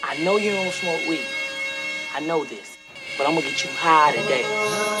I know you don't smoke weed. I know this. But I'm gonna get you high today.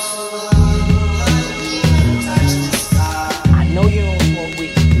 I know you don't smoke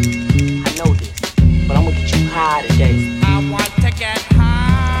weed. I know this. But I'm gonna get you high today. I want to get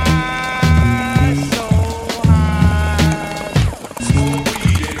high, so high. Smoke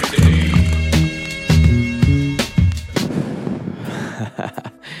weed every day.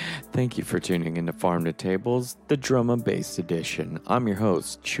 Thank you for tuning in to Farm to Tables, the drum and bass edition. I'm your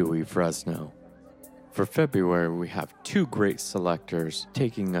host, Chewy Fresno. For February, we have two great selectors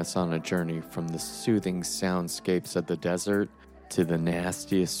taking us on a journey from the soothing soundscapes of the desert to the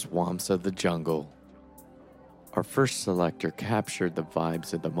nastiest swamps of the jungle. Our first selector captured the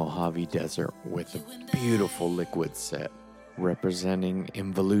vibes of the Mojave Desert with a beautiful liquid set, representing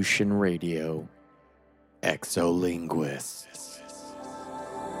Involution Radio, Exolinguists.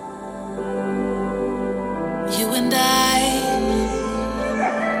 You and I,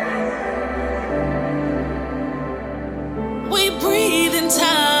 we breathe in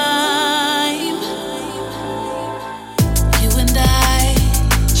time. You and I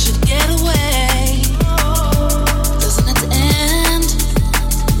should get away. Doesn't it end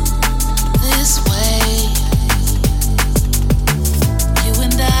this way? You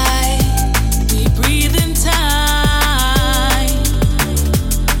and I, we breathe in time.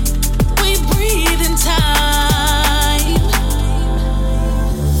 We breathe in time.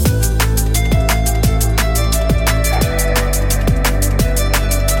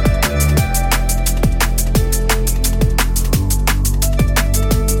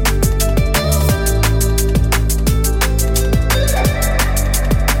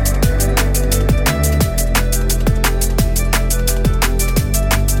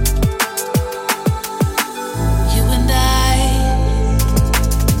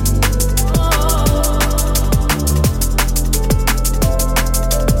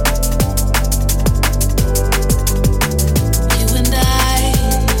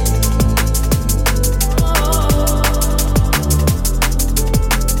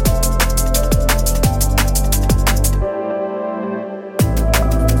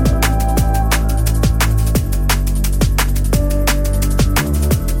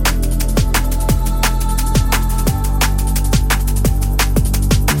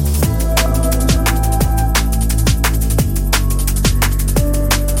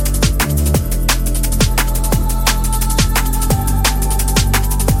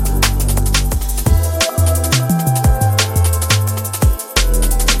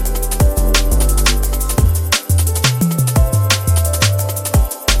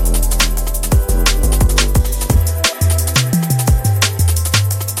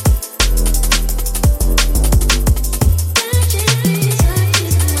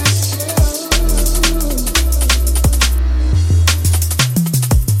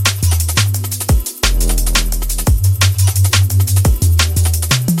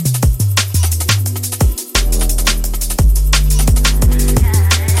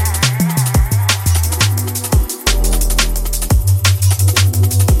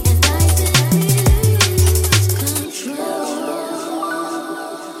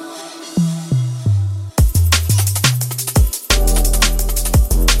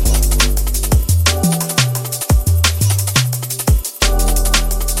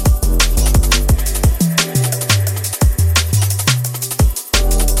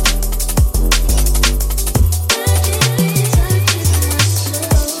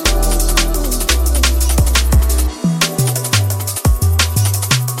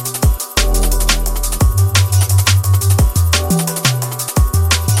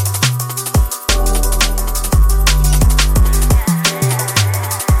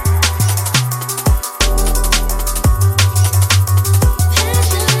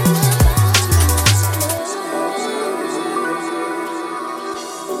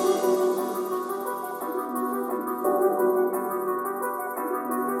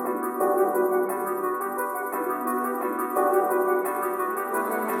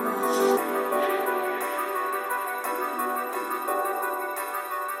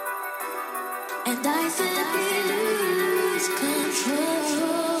 And I simply lose control.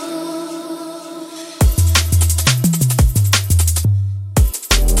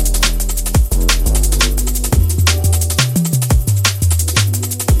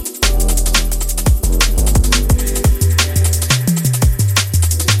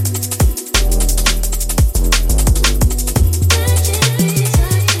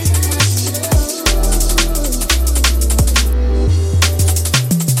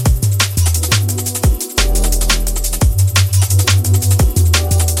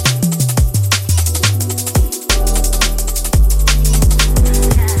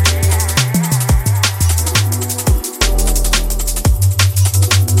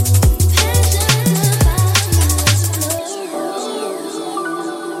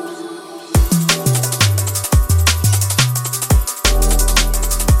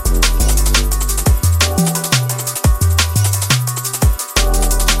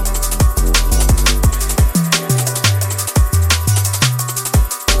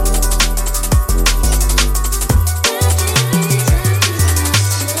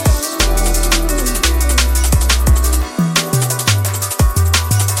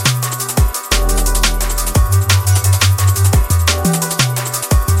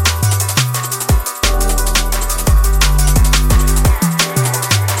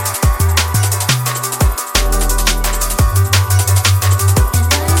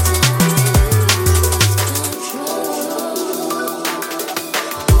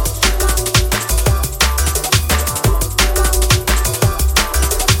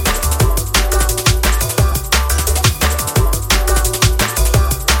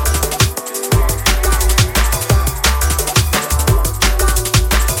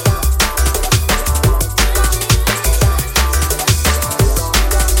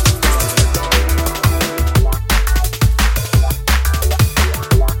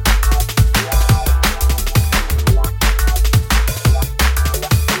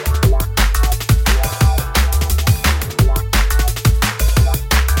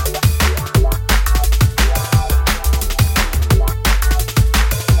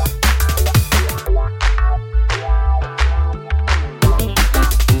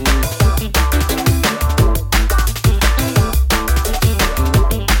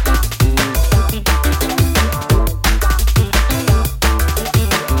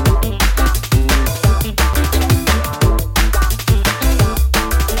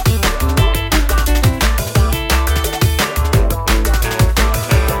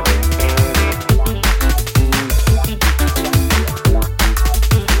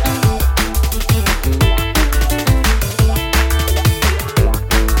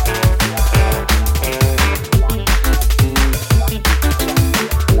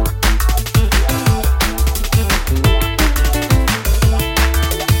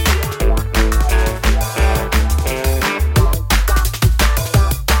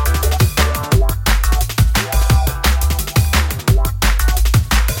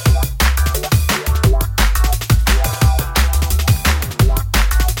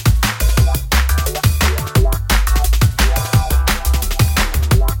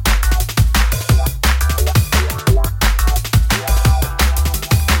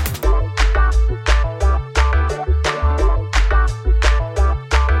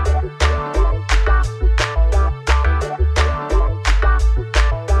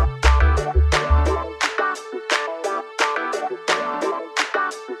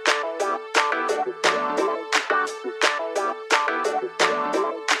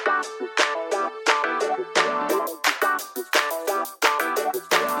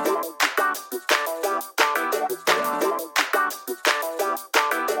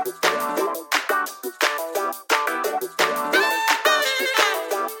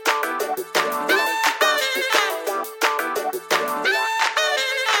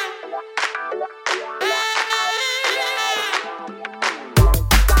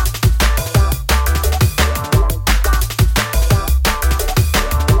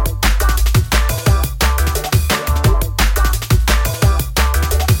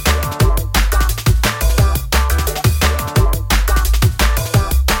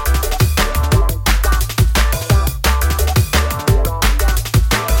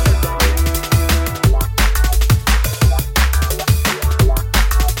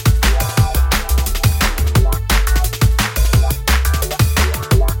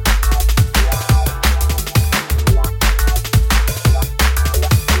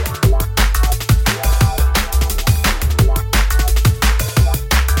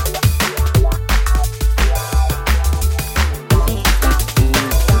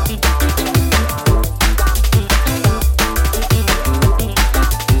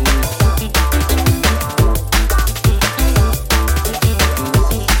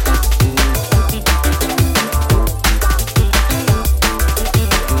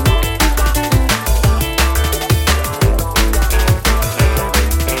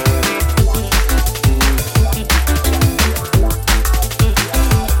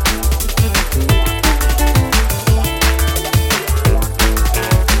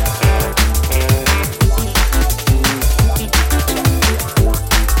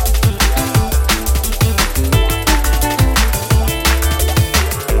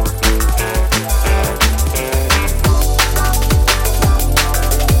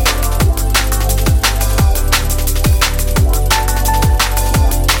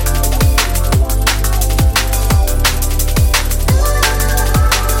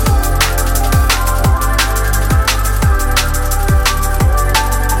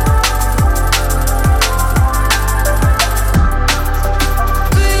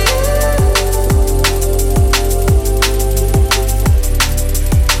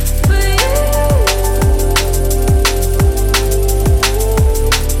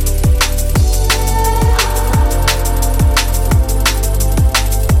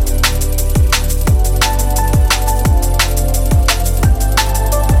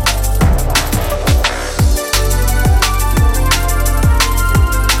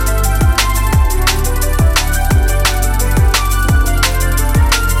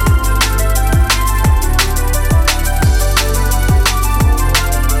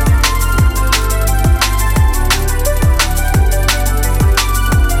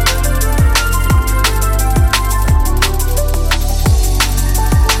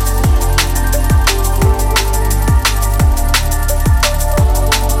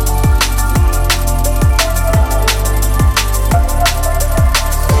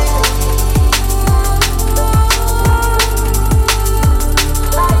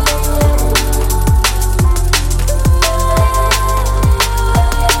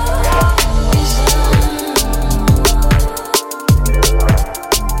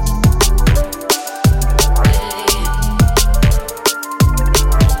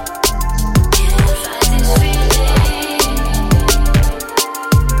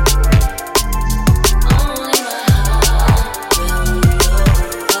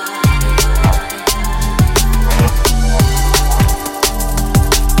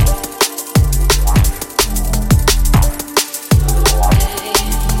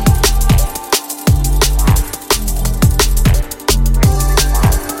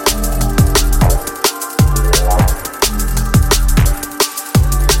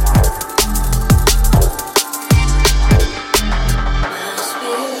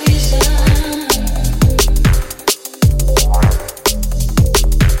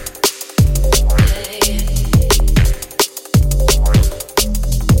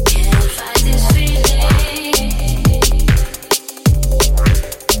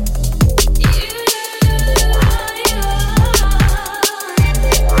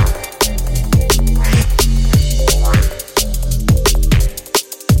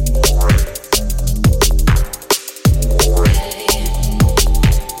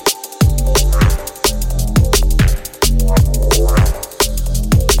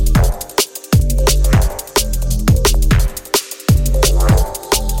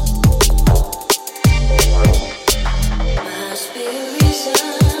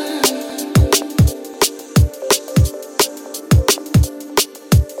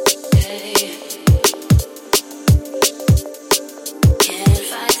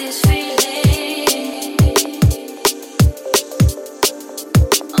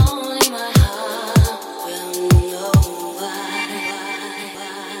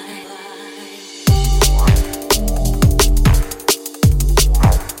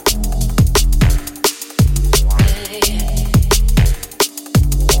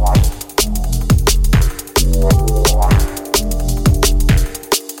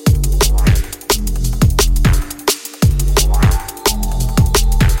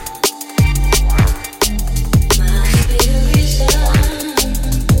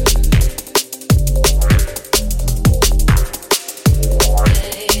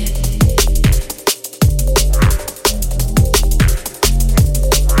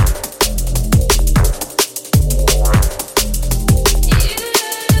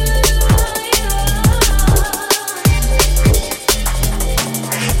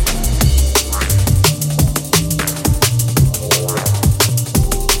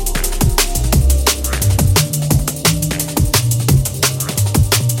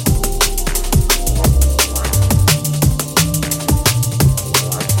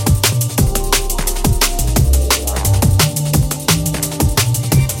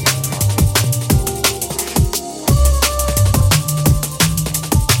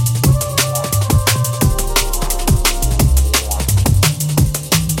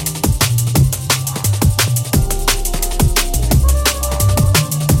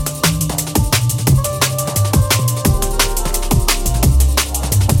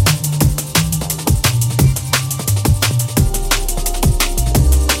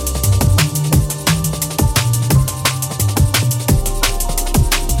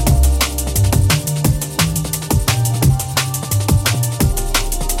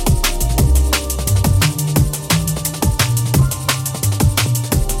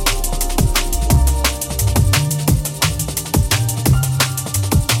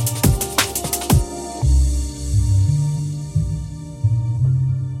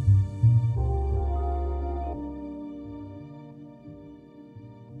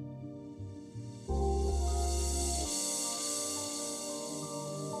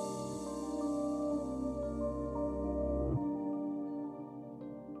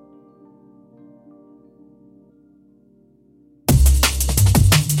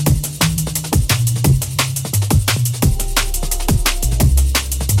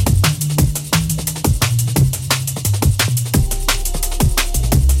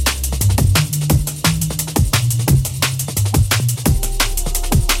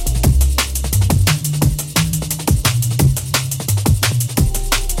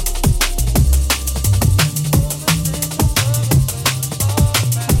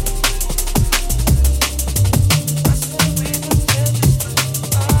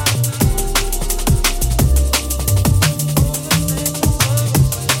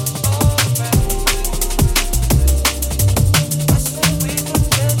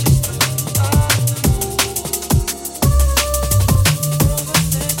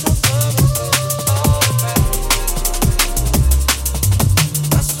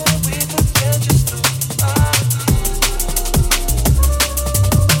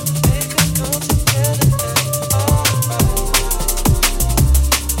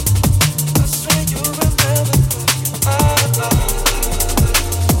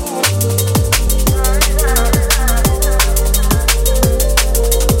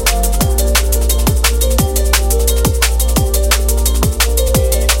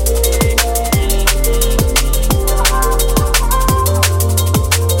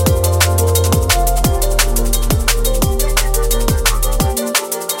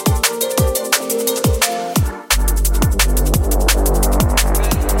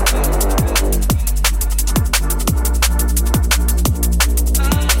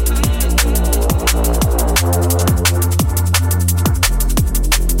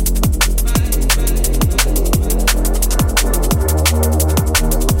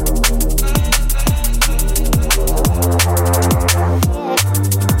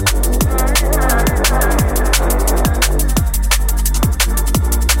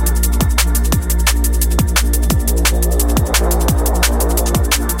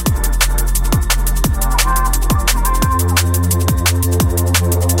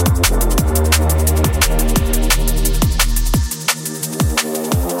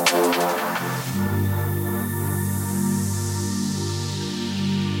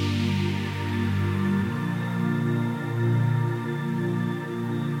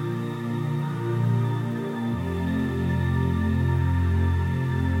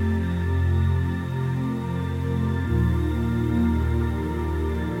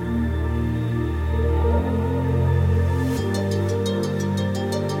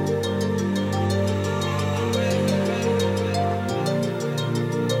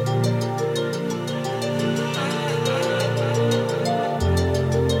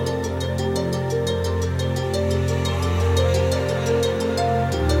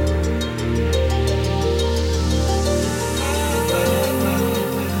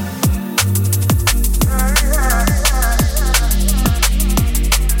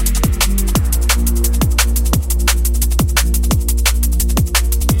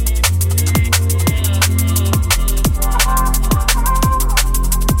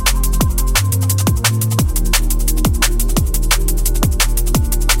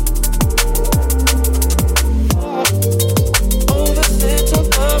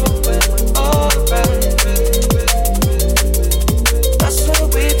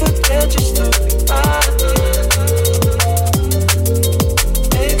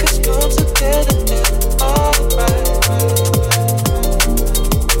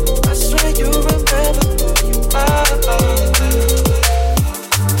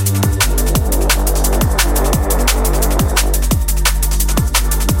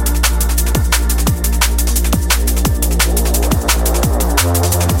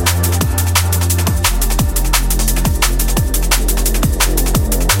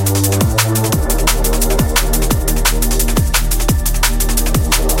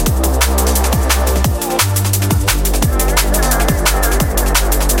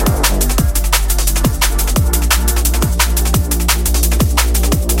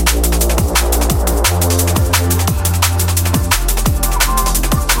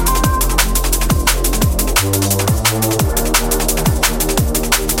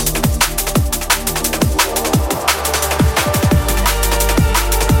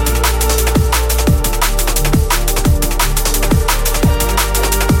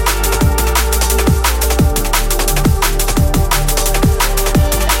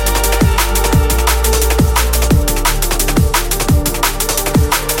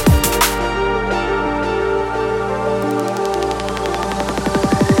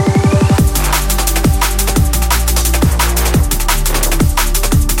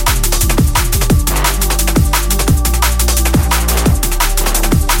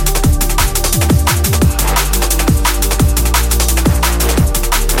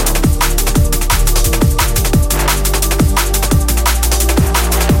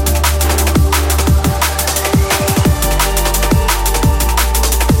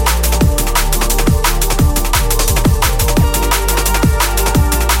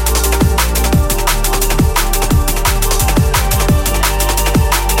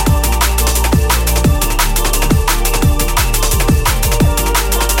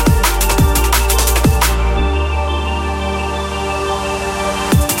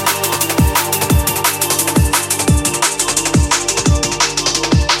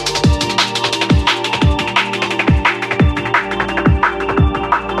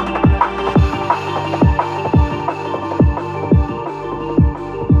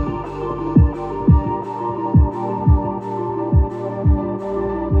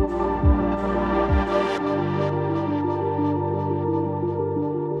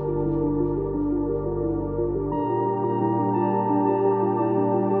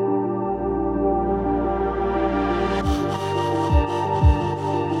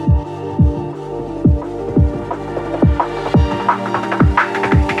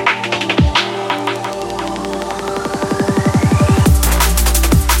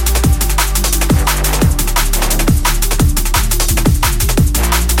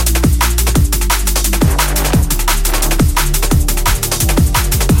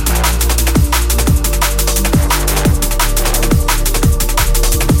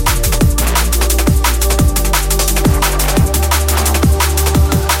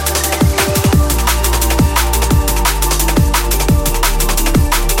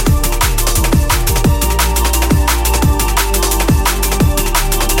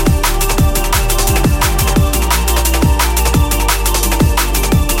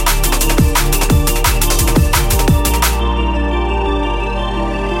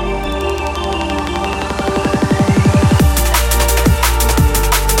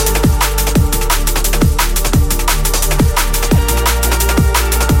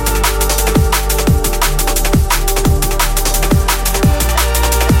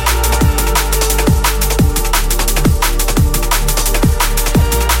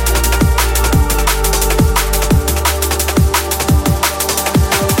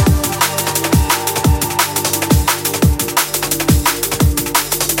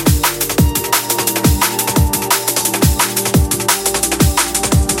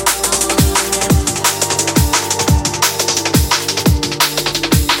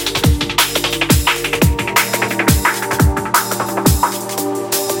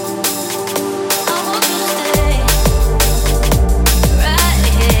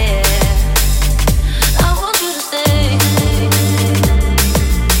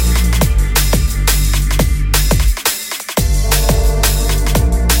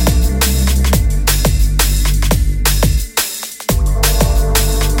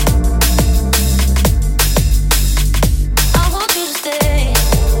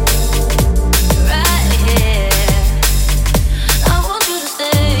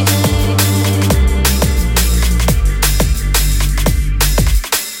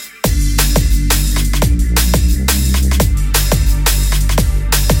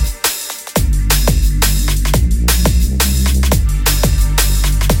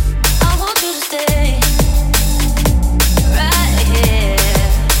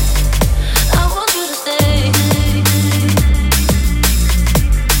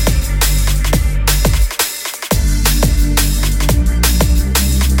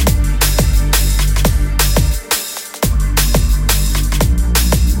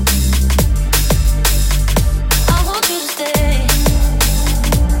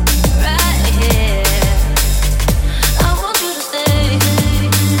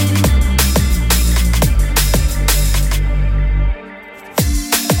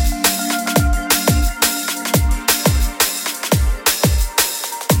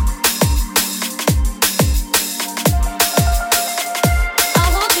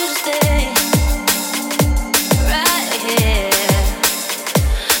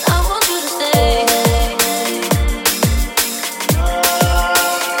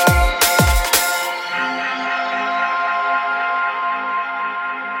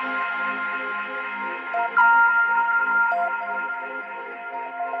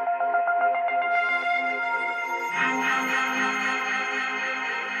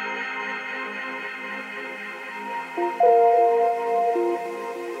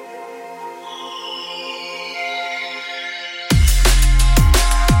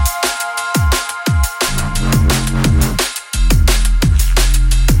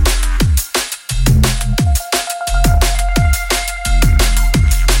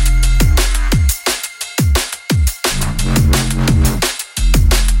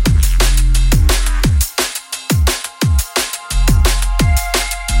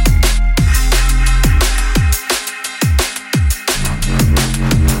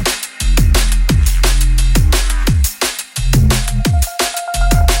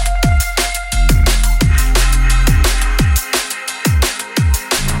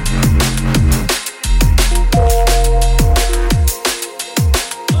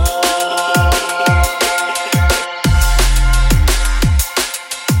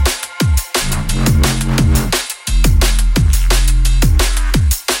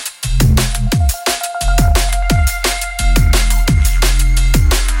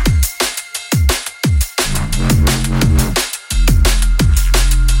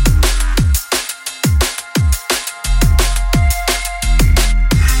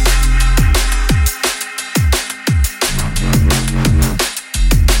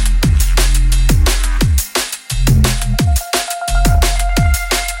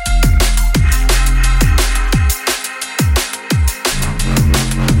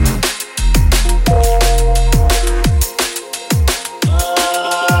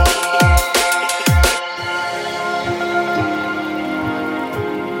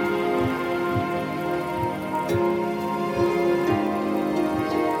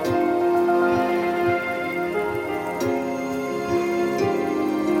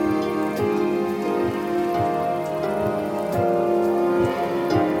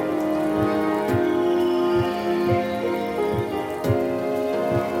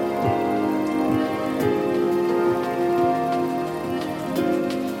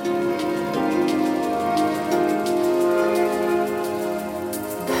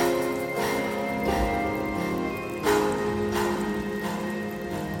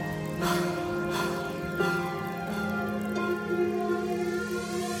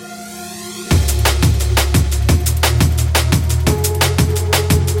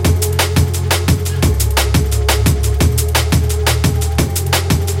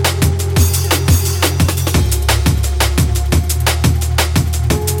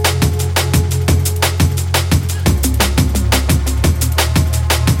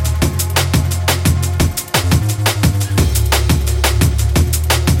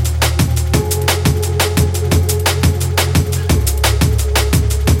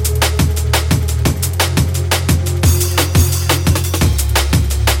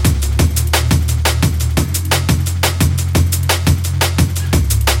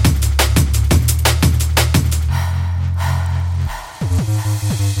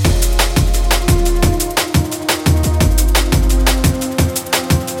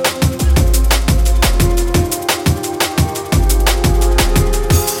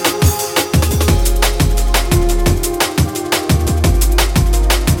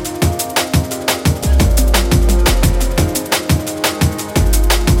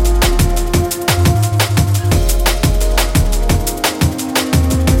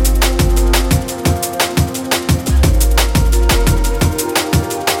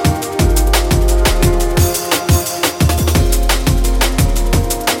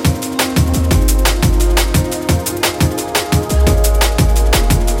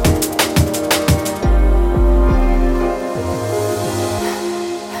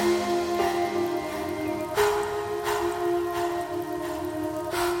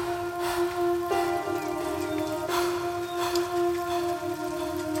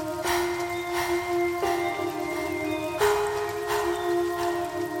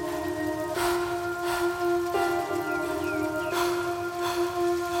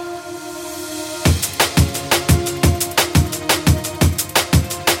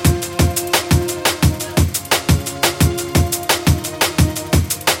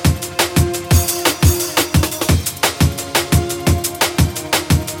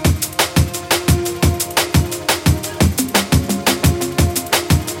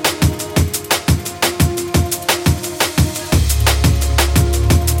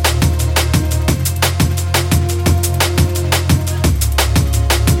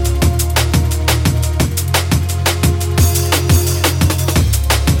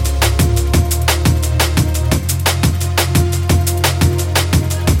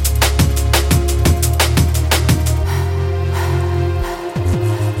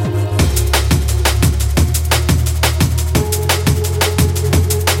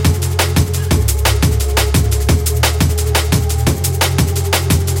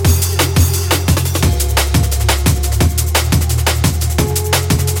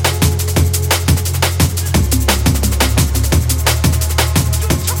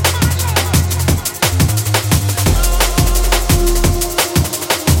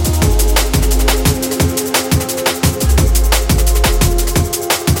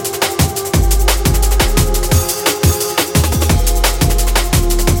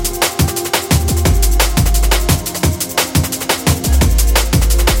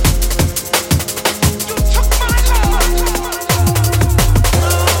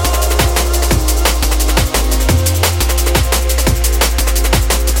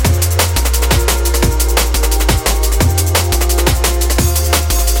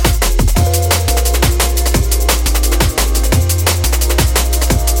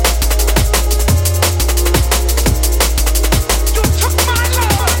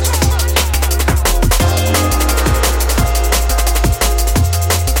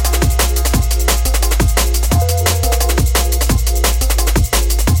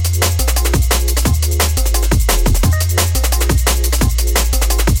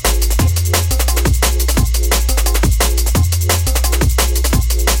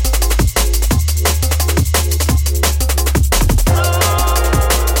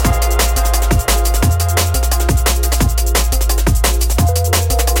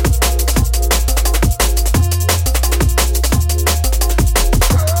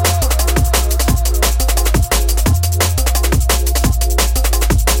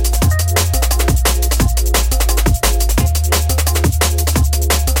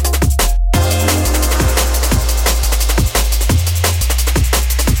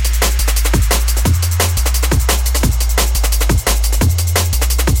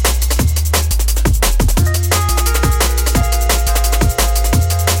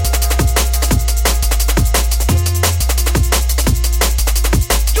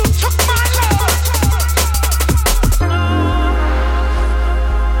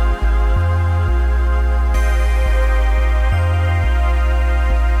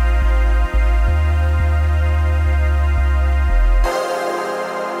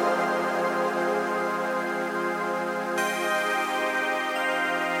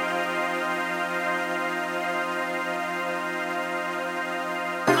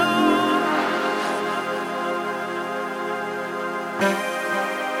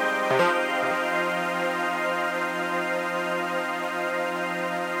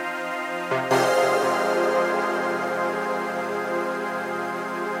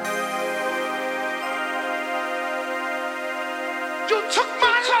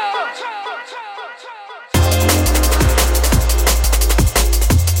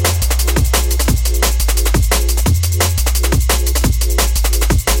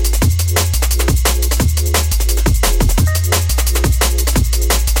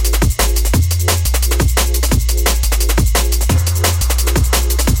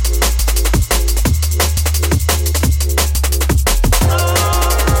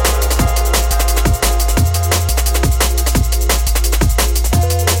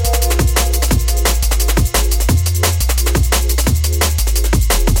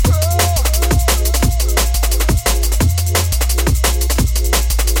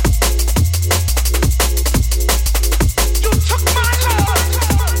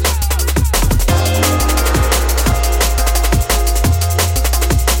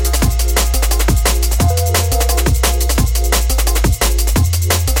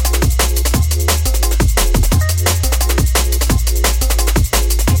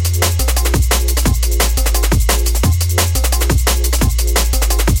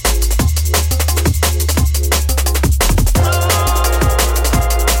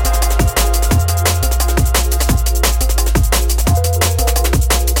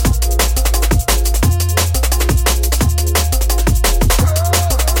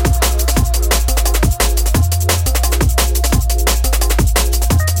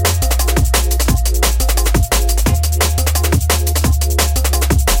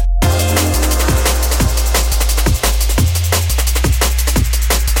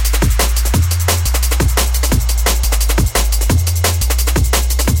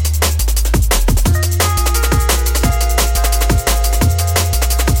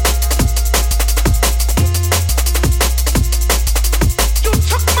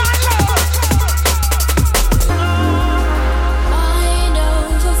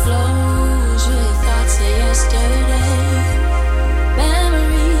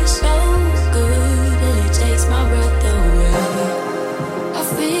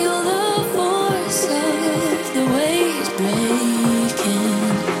 feel the force of the waves breaking.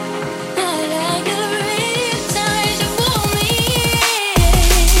 I like a riptide, you pull me in.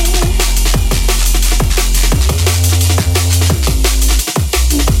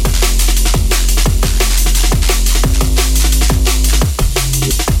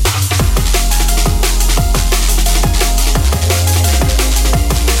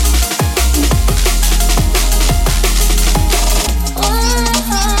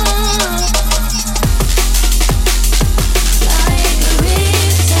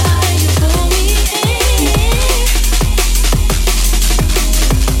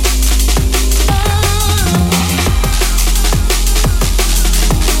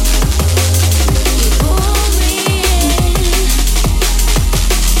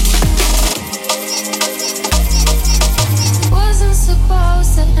 Wasn't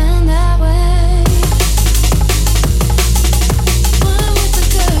supposed to end that way. One with the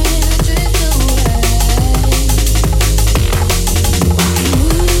current and drift away.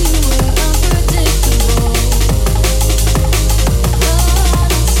 Knew you were unpredictable, but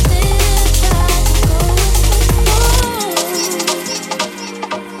I still tried to go with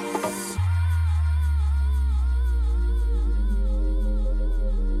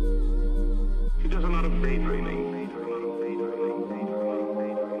He does a lot of daydreaming.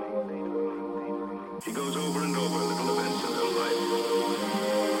 He goes over and over little events in her life,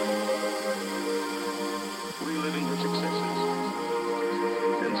 reliving her successes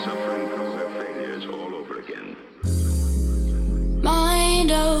and suffering through her failures all over again.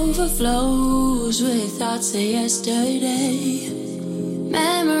 Mind overflows with thoughts of yesterday.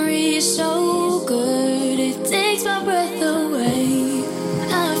 Memories so good, it takes my breath away.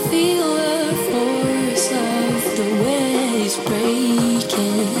 I feel the force of the waves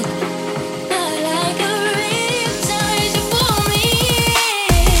breaking. I like a riptide, you pull me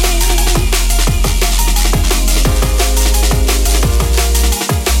in.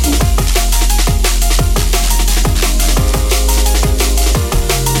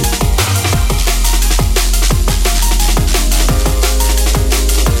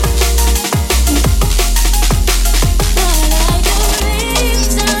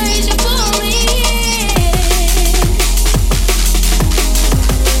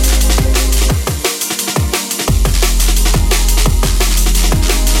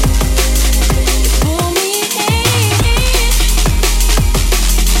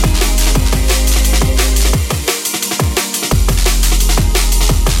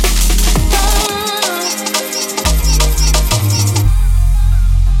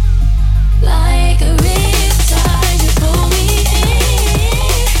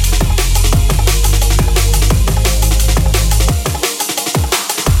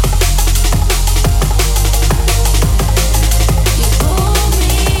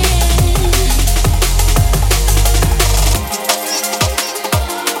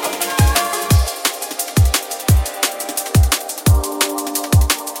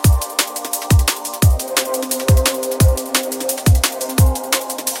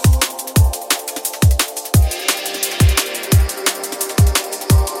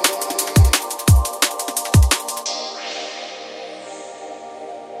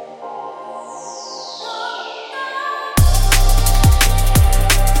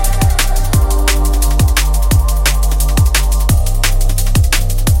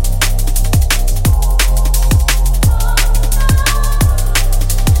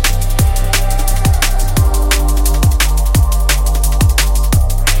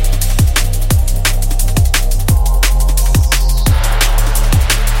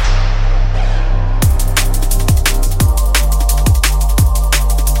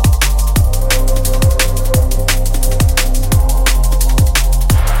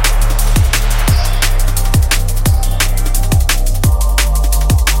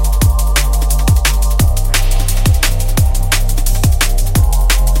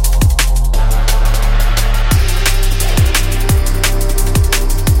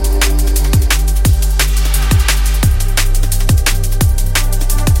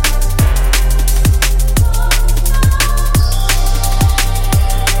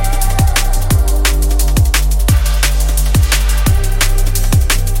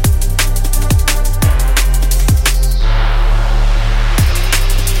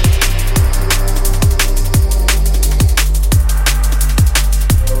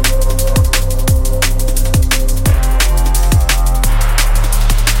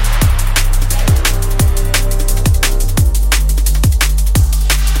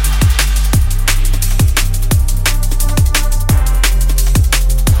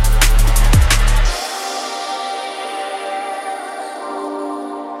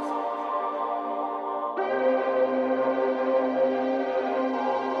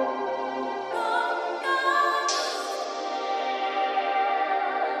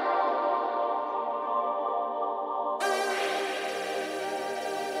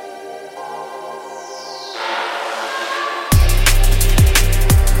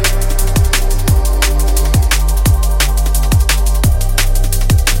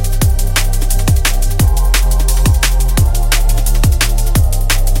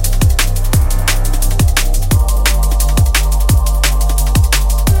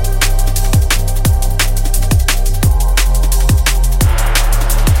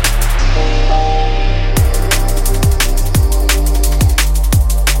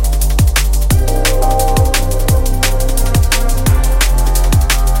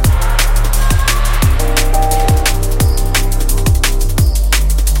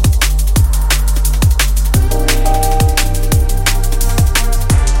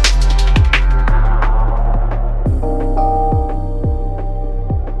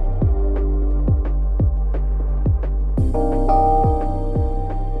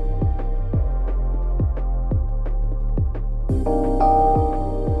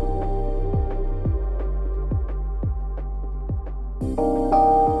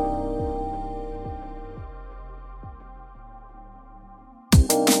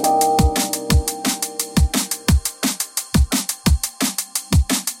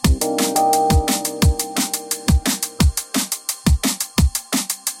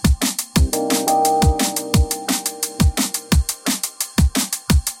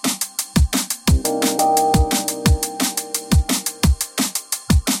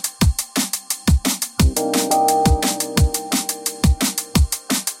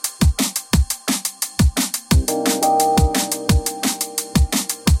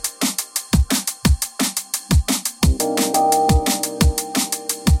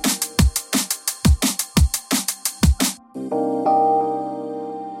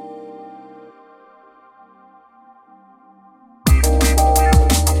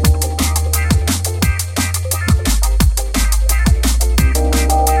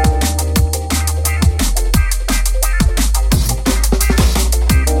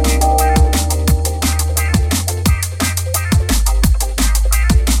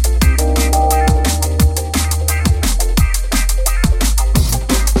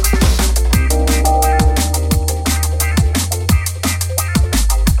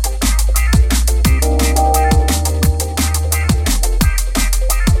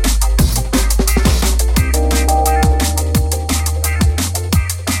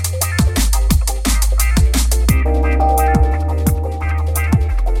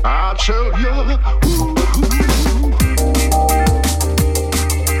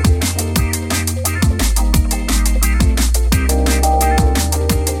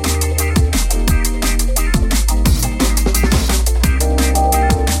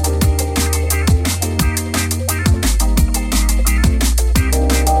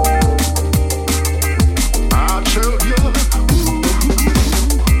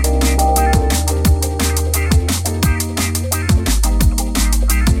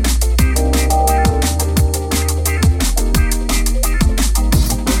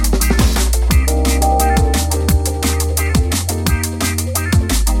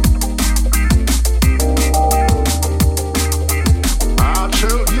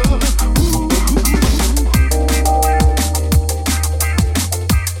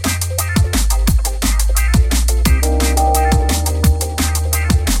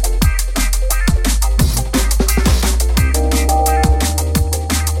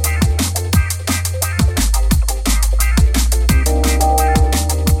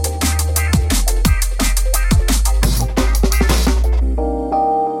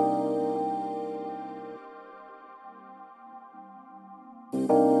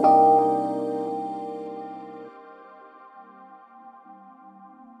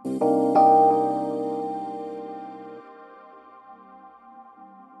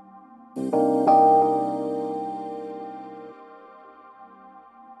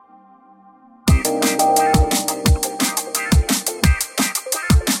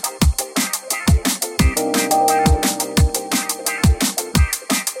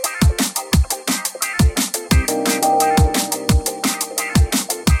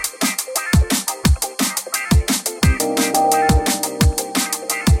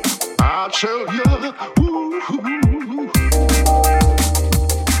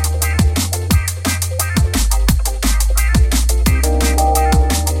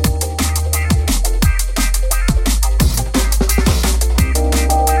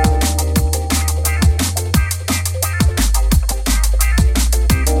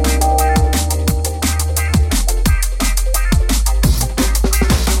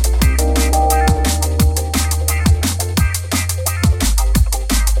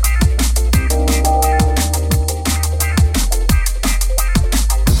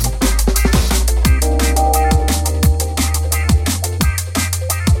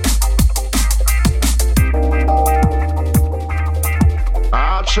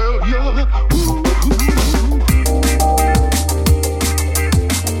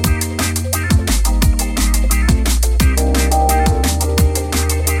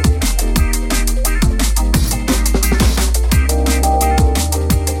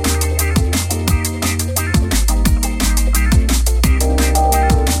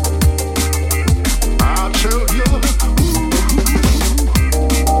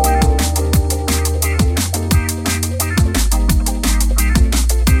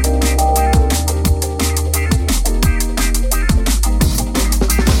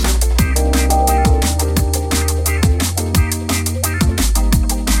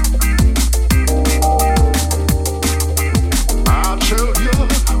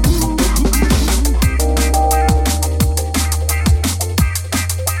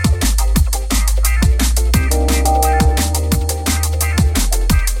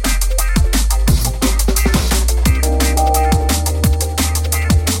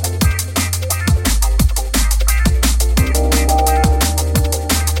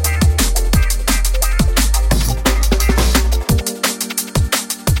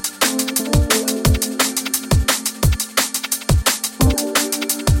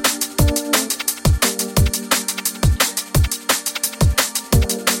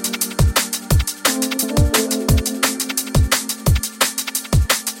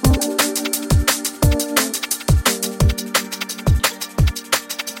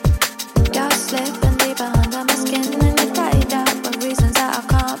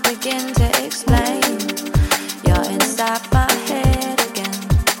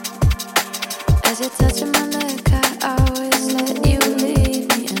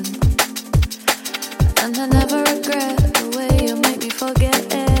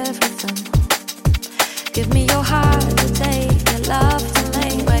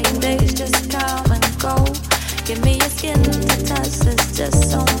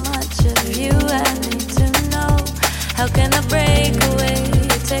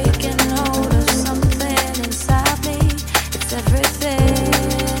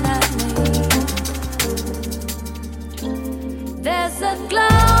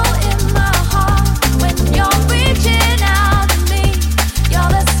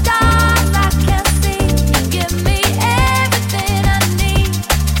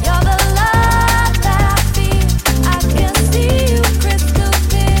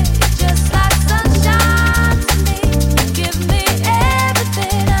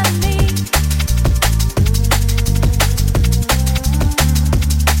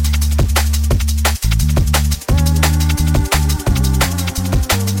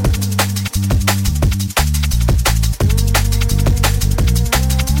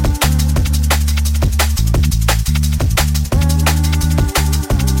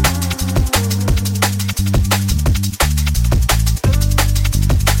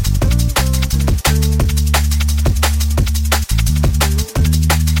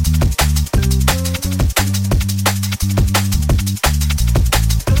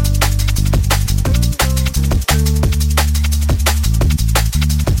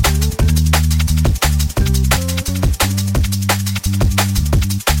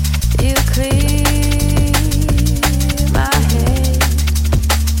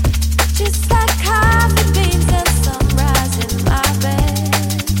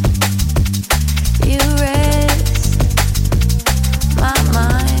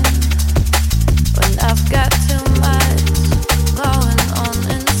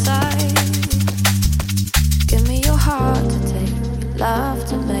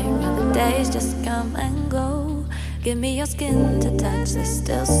 Give me your skin to touch. distance, there's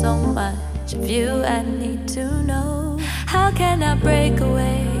still so much of you I need to know. How can I break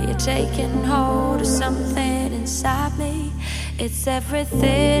away? You're taking hold of something inside me. It's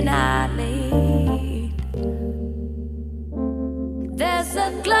everything I need. There's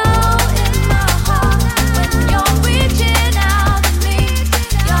a glow in my heart when you're reaching out to me.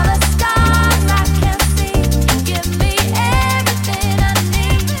 You're the stars I can see. Give me everything I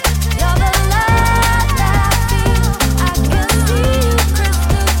need. You're the love that I feel. I can see you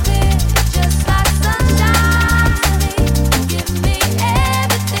crystal clear, just like sunshine to me. Give me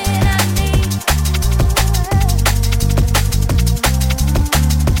everything I need.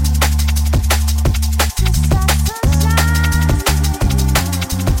 Just like sunshine.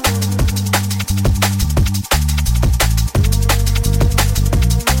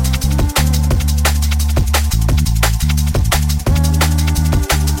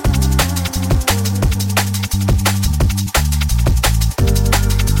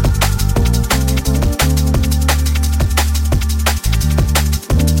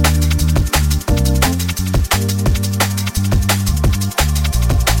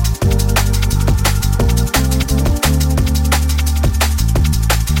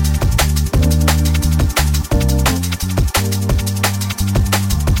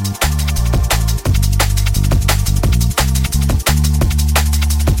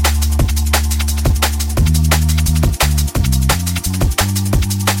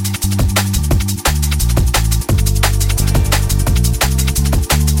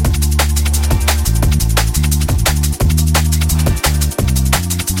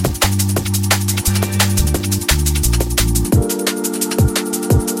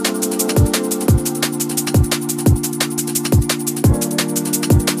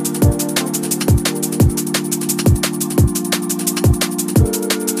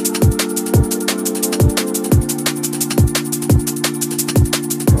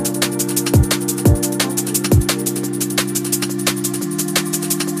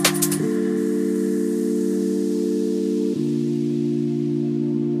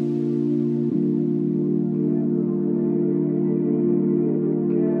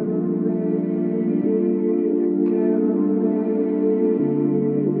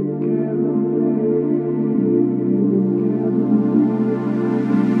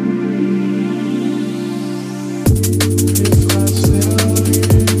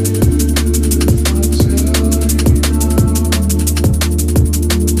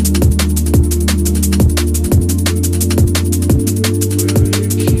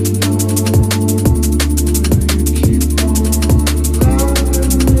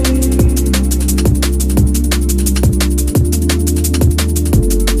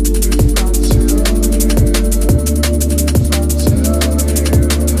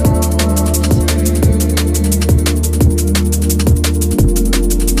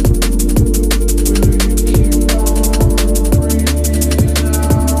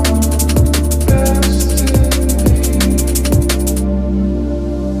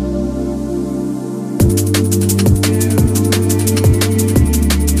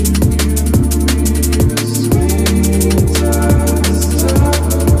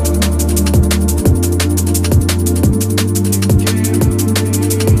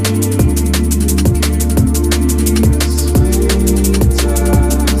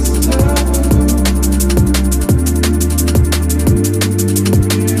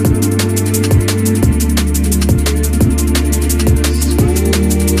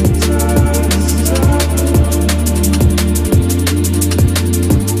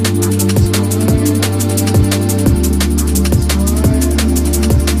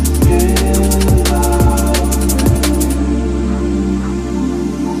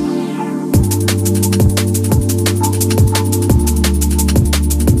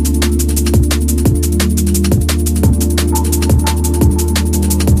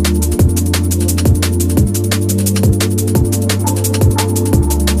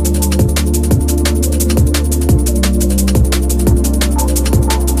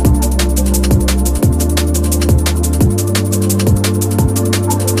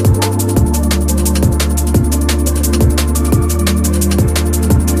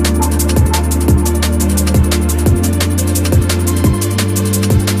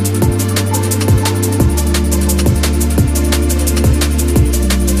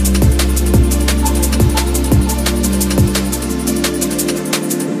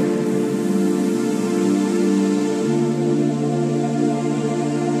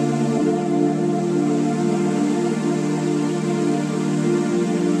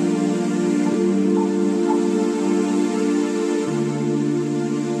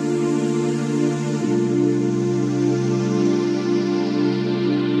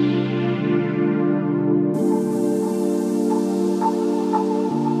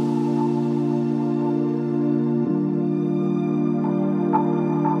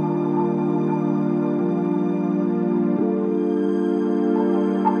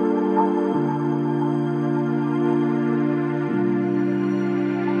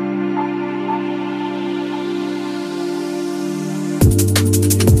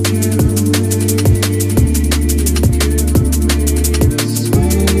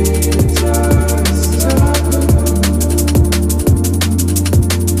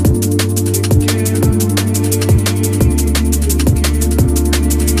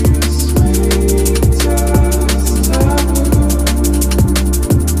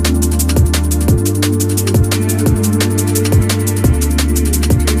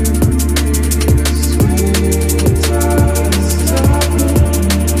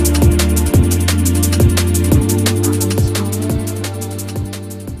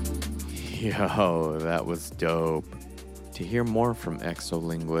 Yo, that was dope. To hear more from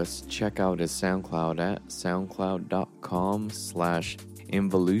Exolinguist, check out his SoundCloud at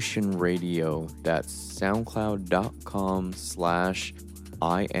soundcloud.com/Involution Radio. That's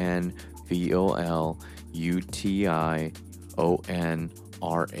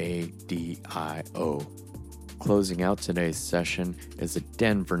soundcloud.com/INVOLUTIONRADIO. Closing out today's session is a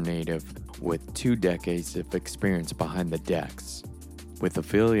Denver native with 2 decades of experience behind the decks. With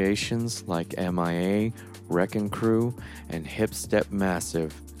affiliations like MIA, Wrecking Crew, and Hip Step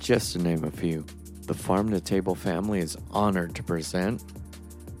Massive, just to name a few, the Farm to Table family is honored to present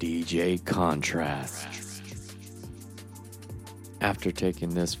DJ Contrast. After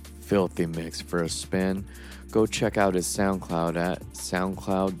taking this filthy mix for a spin, go check out his SoundCloud at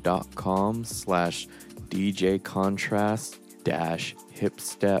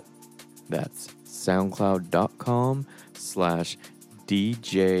soundcloud.com/DJContrast-hipstep. That's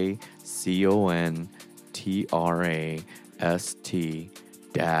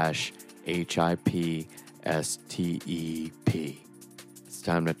It's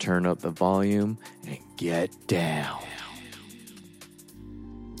time to turn up the volume and get down.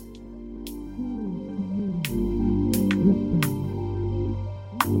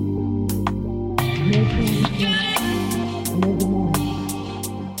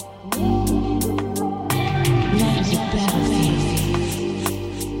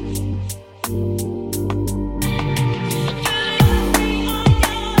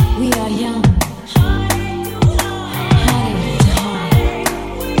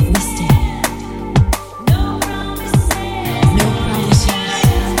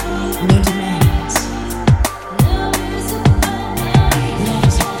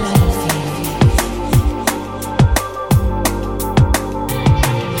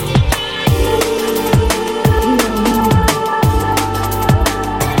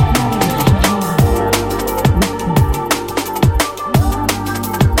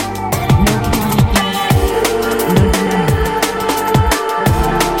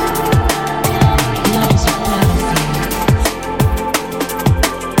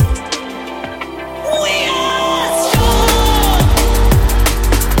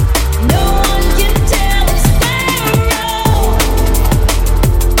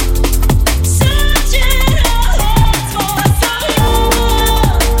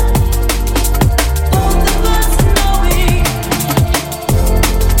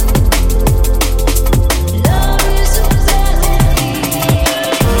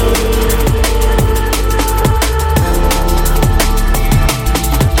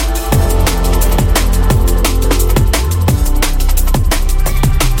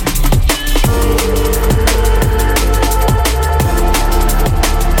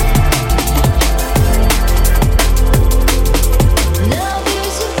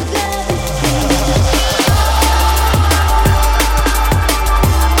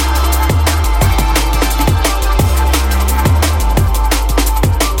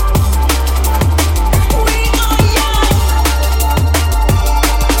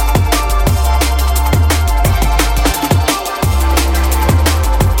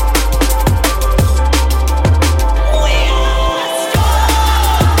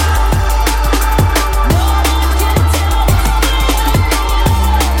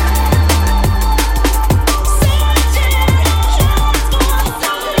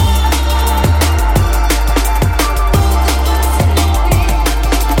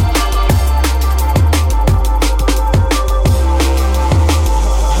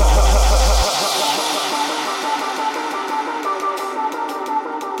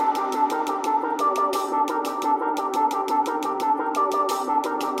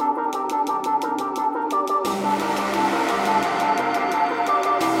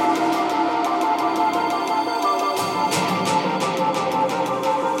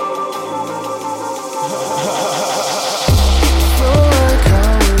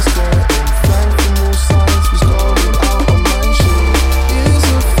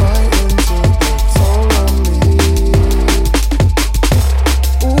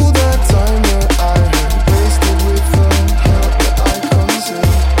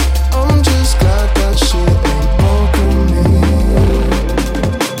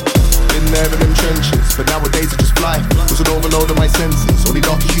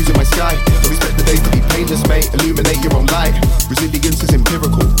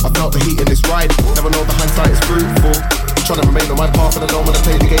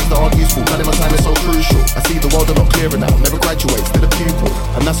 None of my time is so crucial. I see the world a lot clearer now. Never graduate, still a pupil.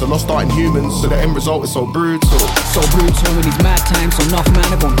 I and that's a lost art in humans. So the end result is so brutal. So brutal in these mad times, so enough man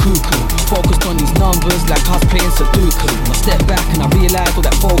have gone cuckoo. Focused on these numbers like us playing Sudoku. I step back and I realise all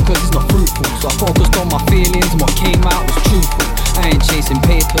that focus is not fruitful. So I focused on my feelings and what came out was truthful. I ain't chasing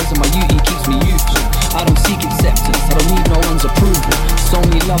papers and my beauty keeps me youthful. I don't seek acceptance, I don't need no one's approval. It's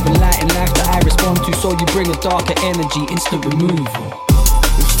only love and light in life that I respond to. So you bring a darker energy, instant removal.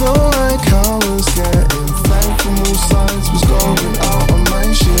 It felt like I was getting flanked from all sides. Was going out on my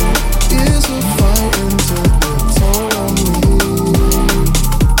shit. Years of fighting took the toll on me.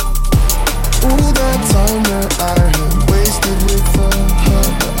 All that time that I had wasted with the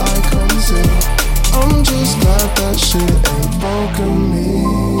hurt that I conceal. I'm just glad that shit ain't broken me.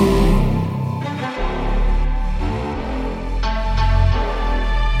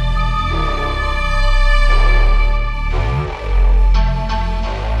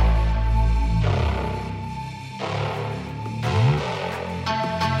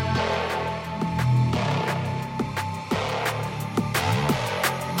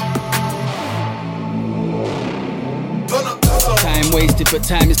 Wasted, but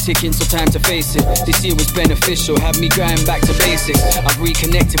time is ticking, so time to face it. This year was beneficial, had me going back to basics. I've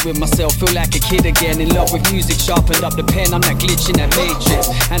reconnected with myself, feel like a kid again. In love with music, sharpened up the pen, I'm that glitch in that matrix.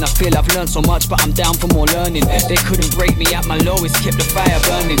 And I feel I've learned so much, but I'm down for more learning. They couldn't break me at my lowest, kept the fire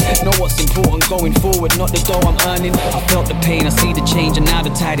burning. Know what's important going forward, not the dough I'm earning. I felt the pain, I see the change, and now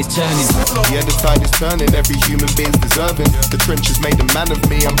the tide is turning. Yeah, the tide is turning, every human being's deserving. The trenches made a man of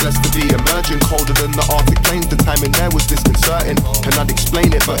me, I'm blessed to be emerging. Colder than the Arctic plains, the timing there was disconcerting. And I'd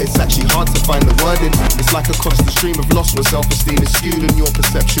explain it, but it's actually hard to find the wording. It's like a constant stream of loss where self-esteem is skewed and your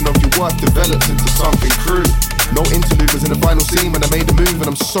perception of your worth develops into something crude. No interlude was in the final scene when I made a move, and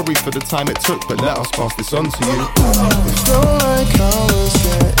I'm sorry for the time it took, but let us pass this on to you. It felt like I was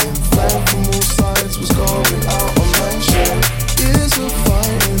getting flanked from all sides, was going out on my shit. Years of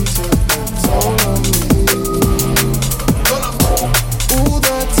fighting took the toll on me. All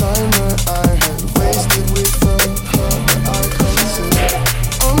that time that I had wasted with the hurt that I concealed.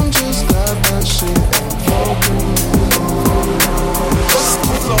 I'm just glad that shit ain't broken me.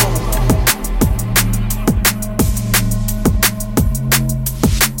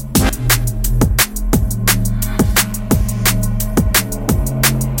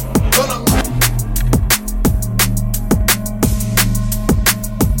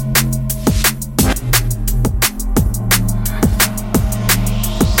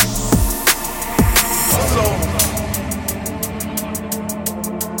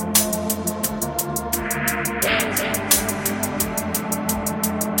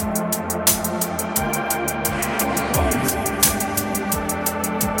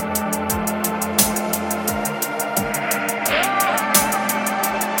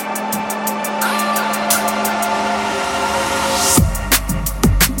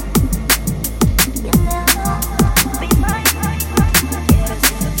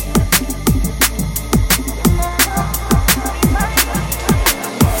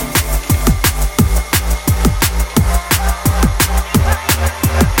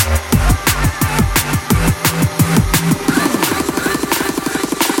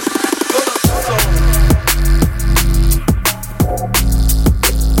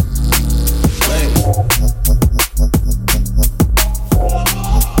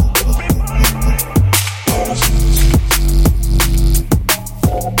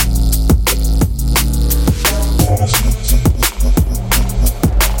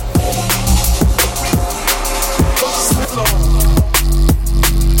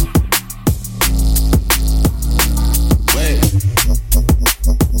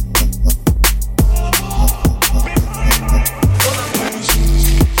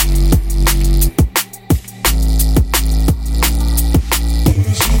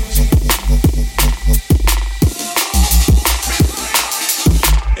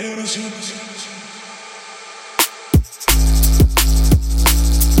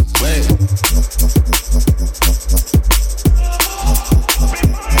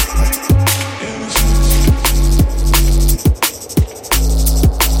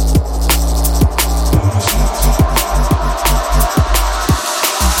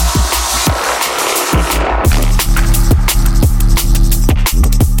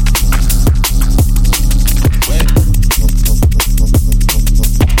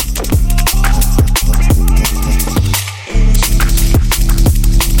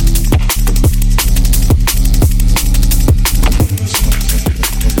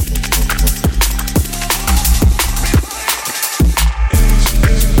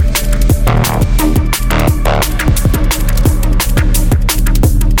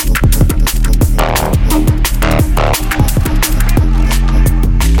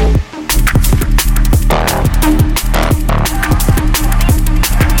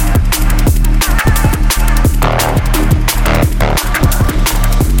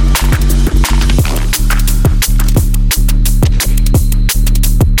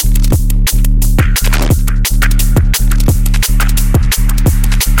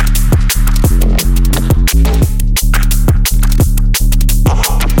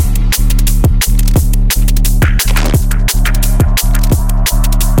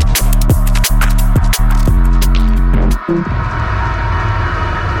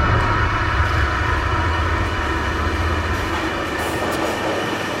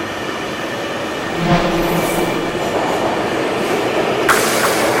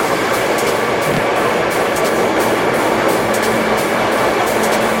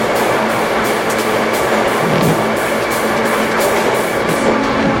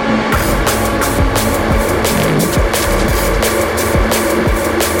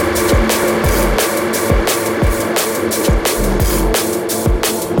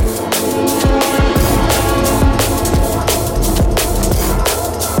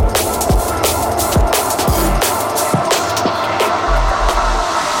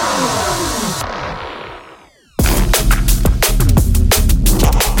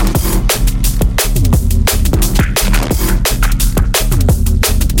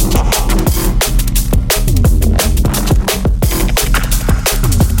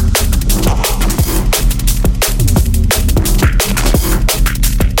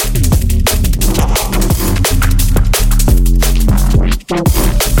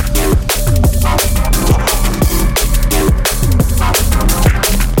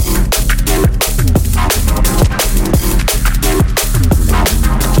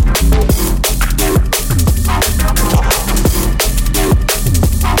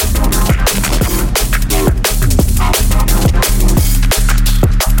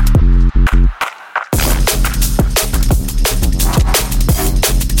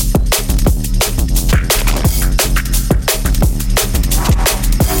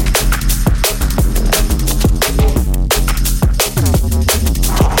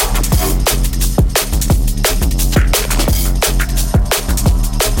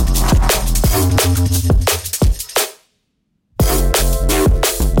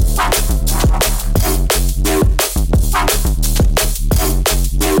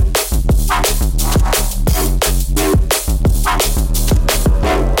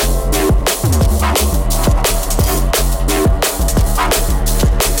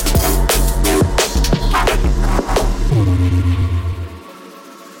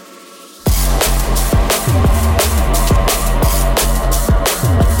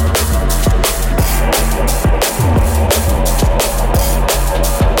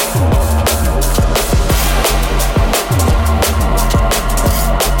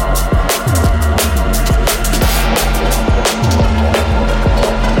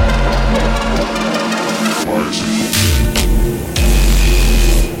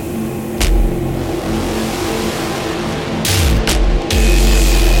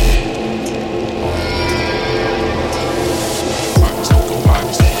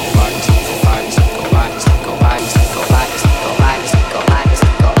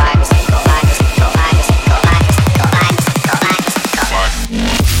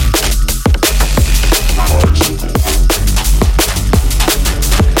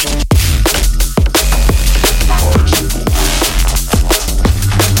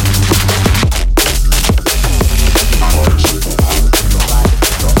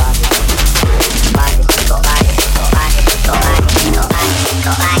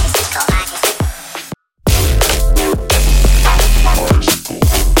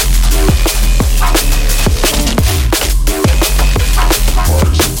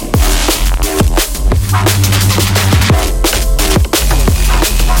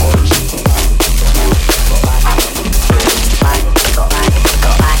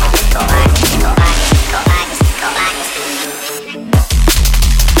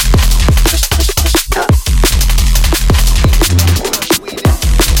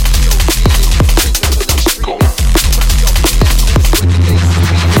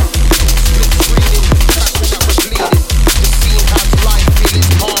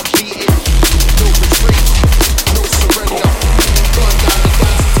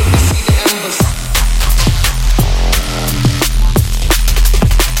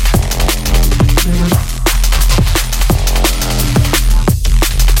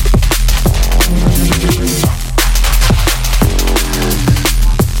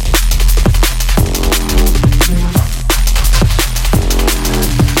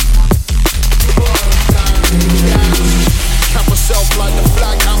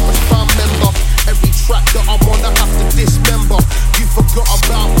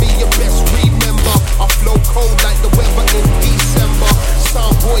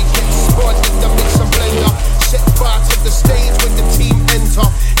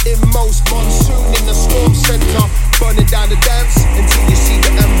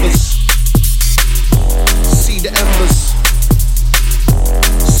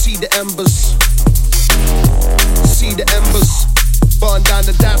 the embers. See the embers. Burn down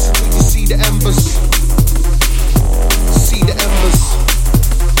the dance until you see the embers. See the embers.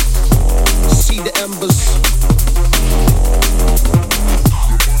 See the embers.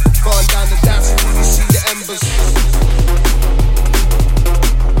 Burn down the dance until you see the embers.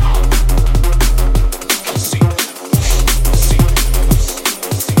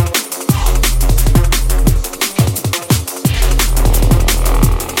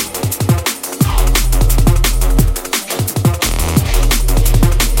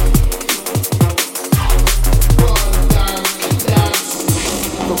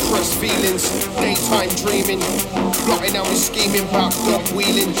 Plotting out and scheming about dog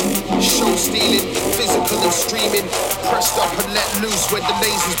wheeling, show stealing, physical and streaming. Pressed up and let loose when the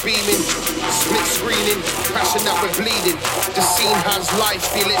laser's beaming. Split screening, crashing out with bleeding. The scene has life,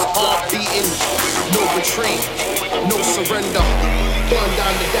 feel its heart beating. No retreat, no surrender. Burn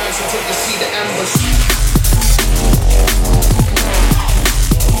down the dance until you see the embers.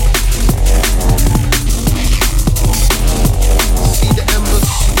 See the embers.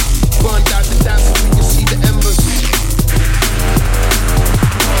 Burn down the dance until you see the embers.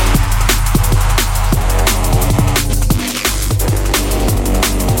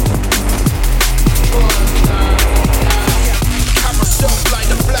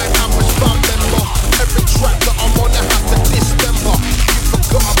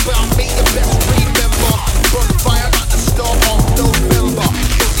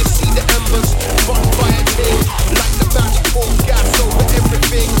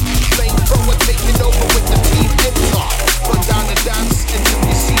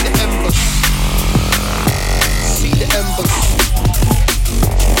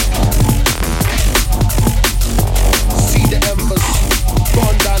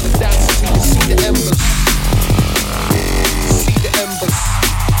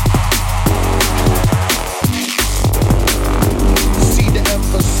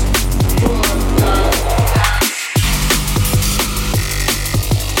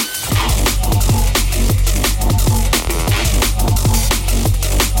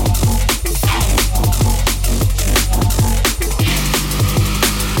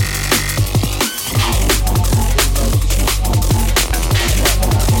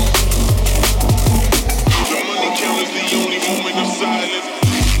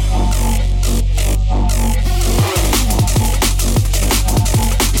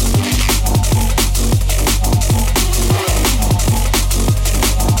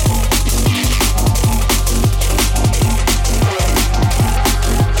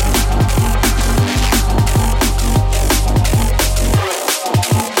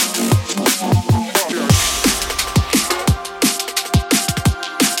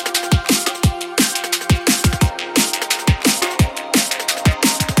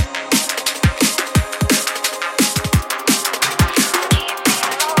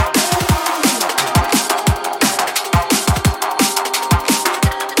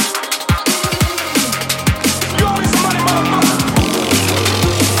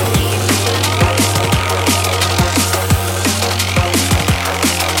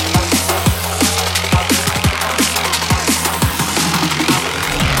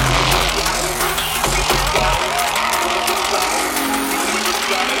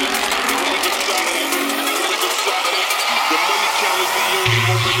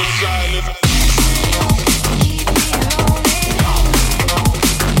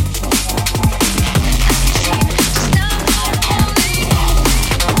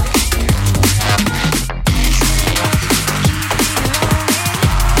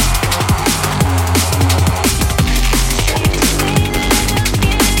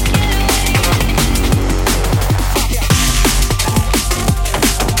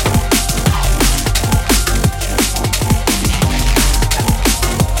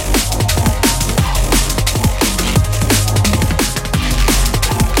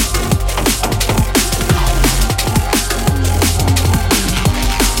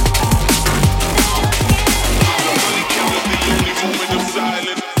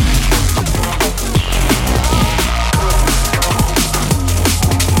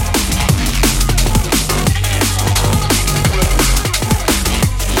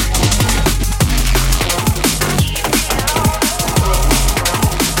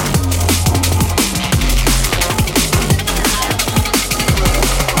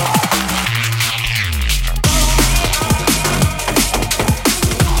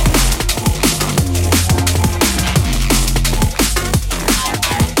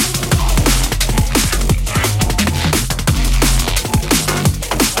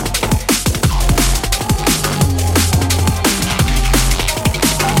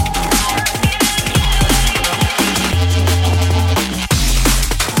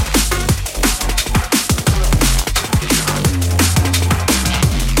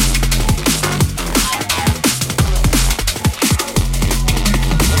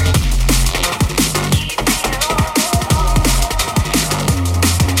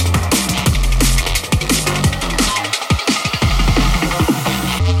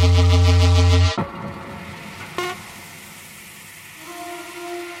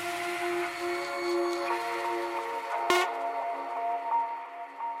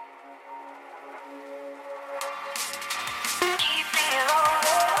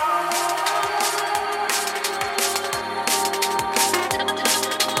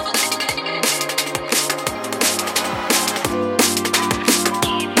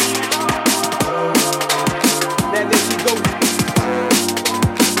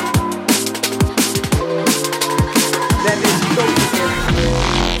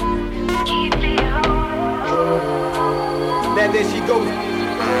 there she goes.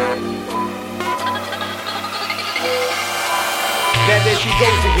 Now there she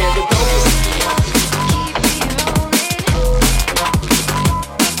goes again, the dopest.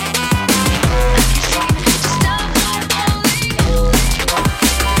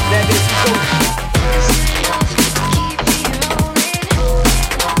 Now there she goes.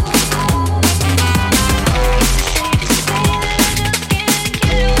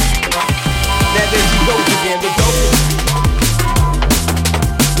 Now there she goes again, the dopest.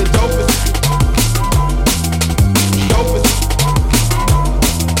 The dopest. Dopest.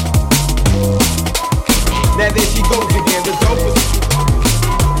 Now there she goes again, the dopest.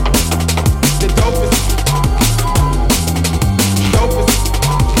 The dopest. Dopest.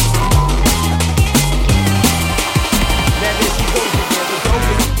 Now there she goes again, the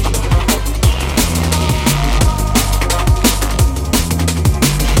dopest.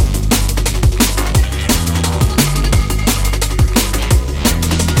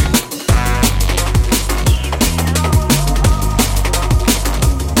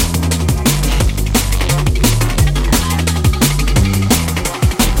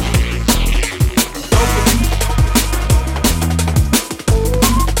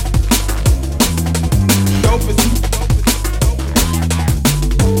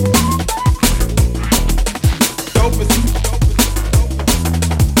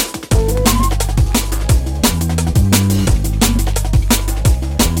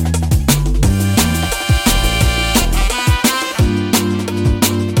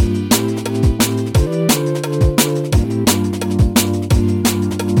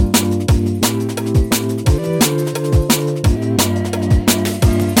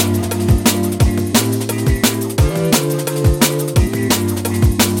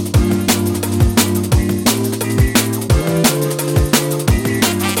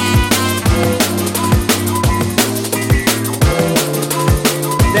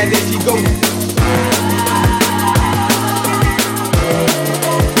 Now there she goes.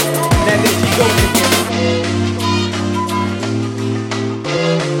 Now there she goes again.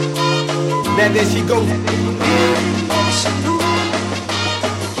 Now there she goes.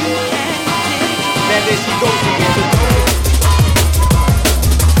 Now there she goes again.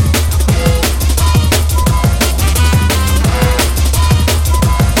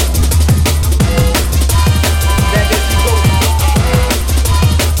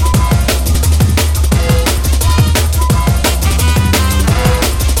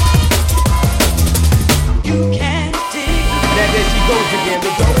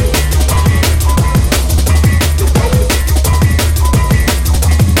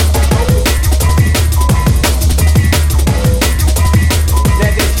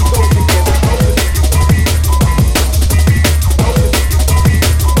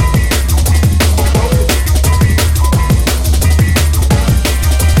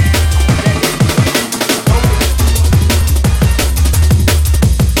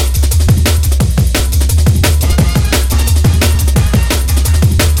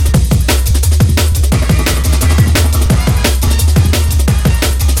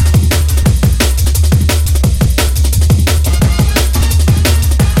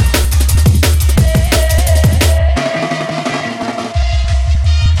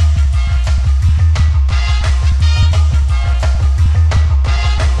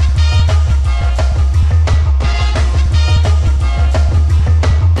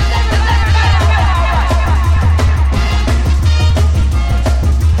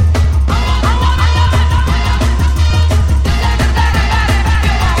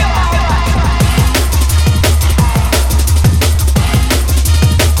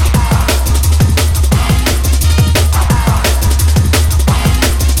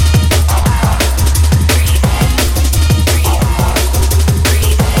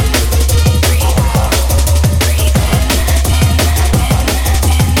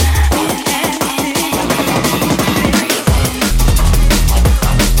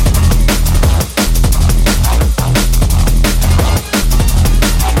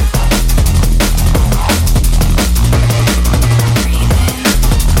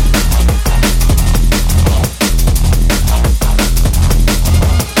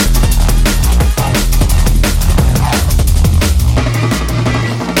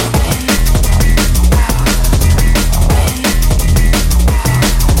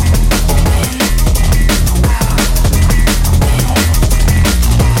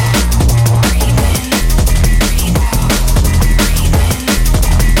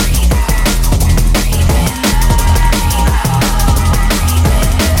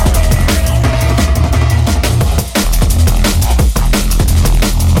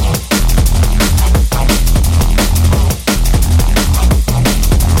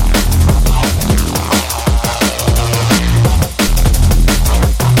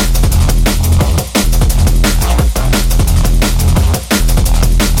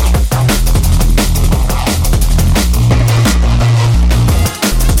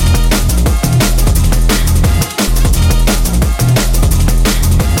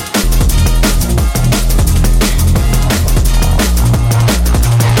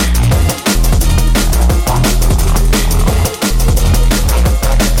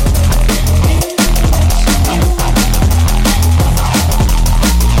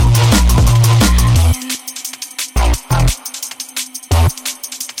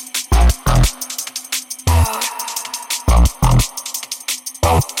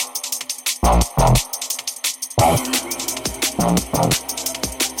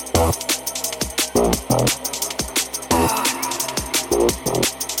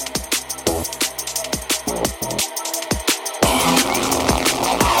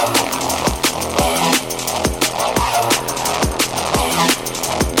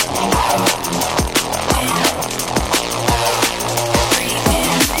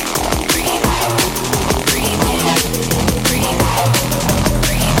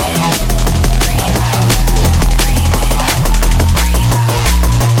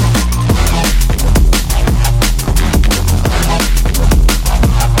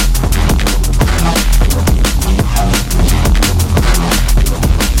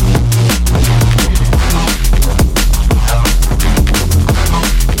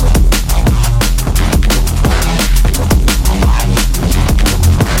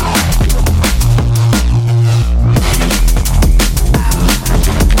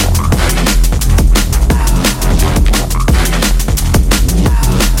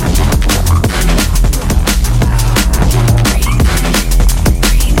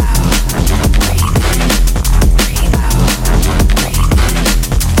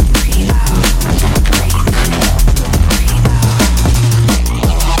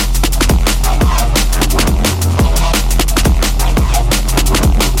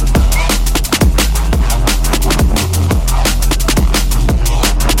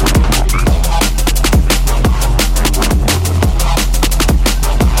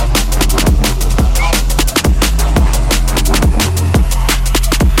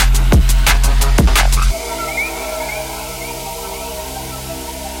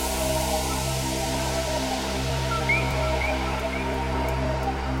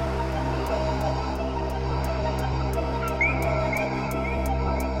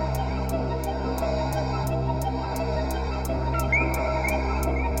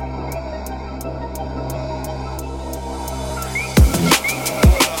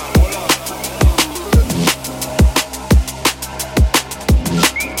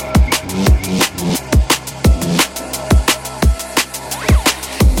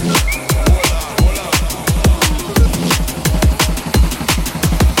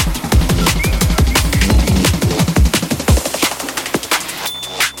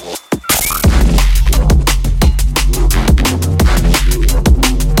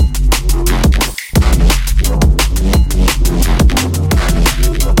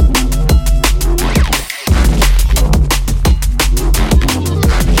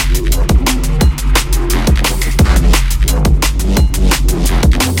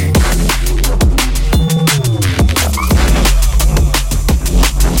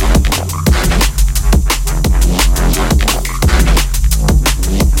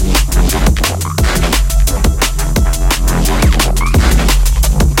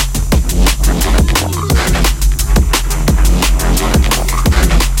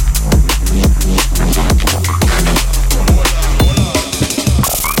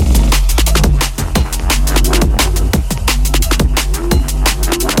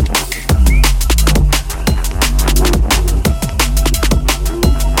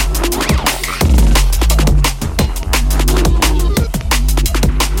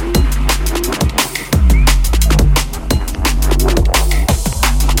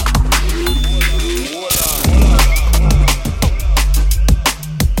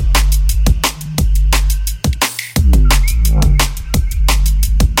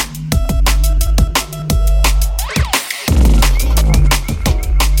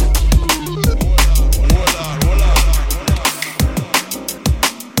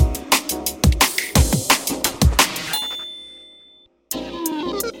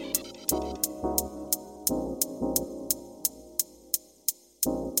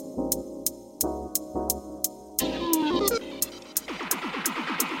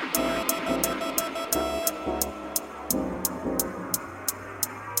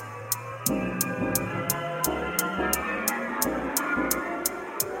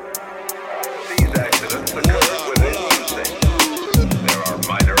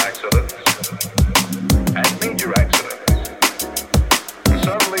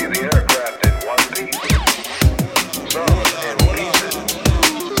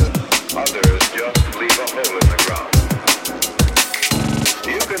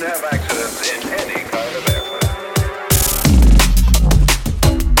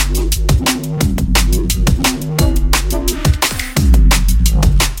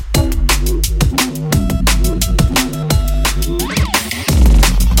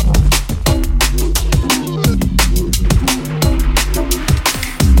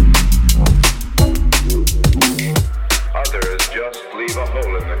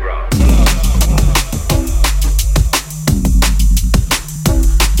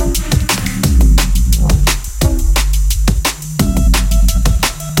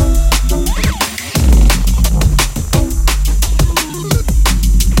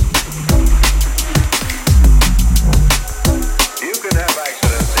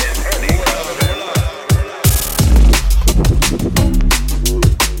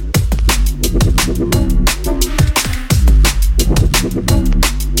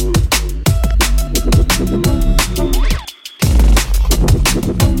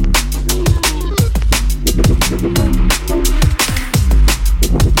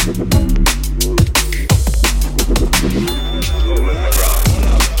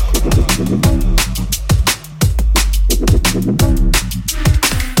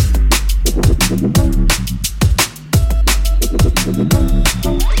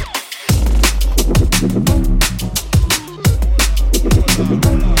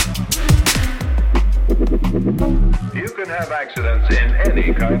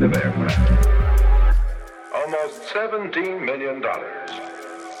 $17 million.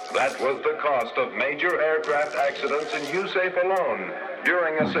 That was the cost of major aircraft accidents in USAFE alone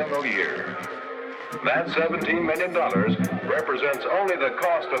during a single year. That $17 million represents only the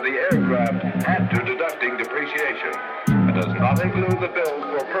cost of the aircraft after deducting depreciation and does not include the bill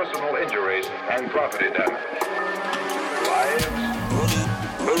for personal injuries and property damage. Lives?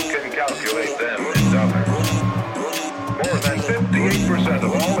 Who can calculate them in dollars? More than 58%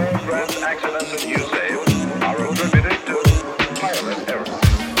 of all aircraft accidents in USAFE are attributed to pilot error.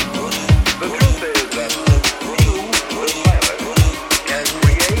 The truth is that you, the pilot, can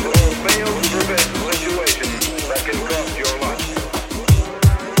create or fail to prevent situations that can cost your life.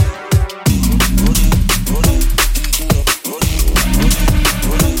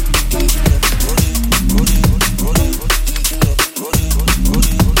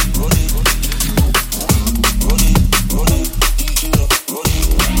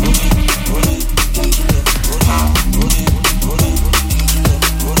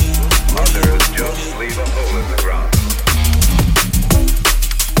 Others just leave a hole in the ground.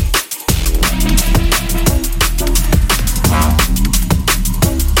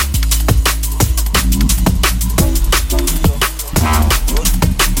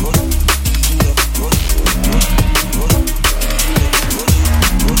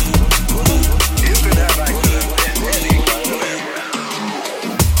 You could have accidents in any kind of aircraft.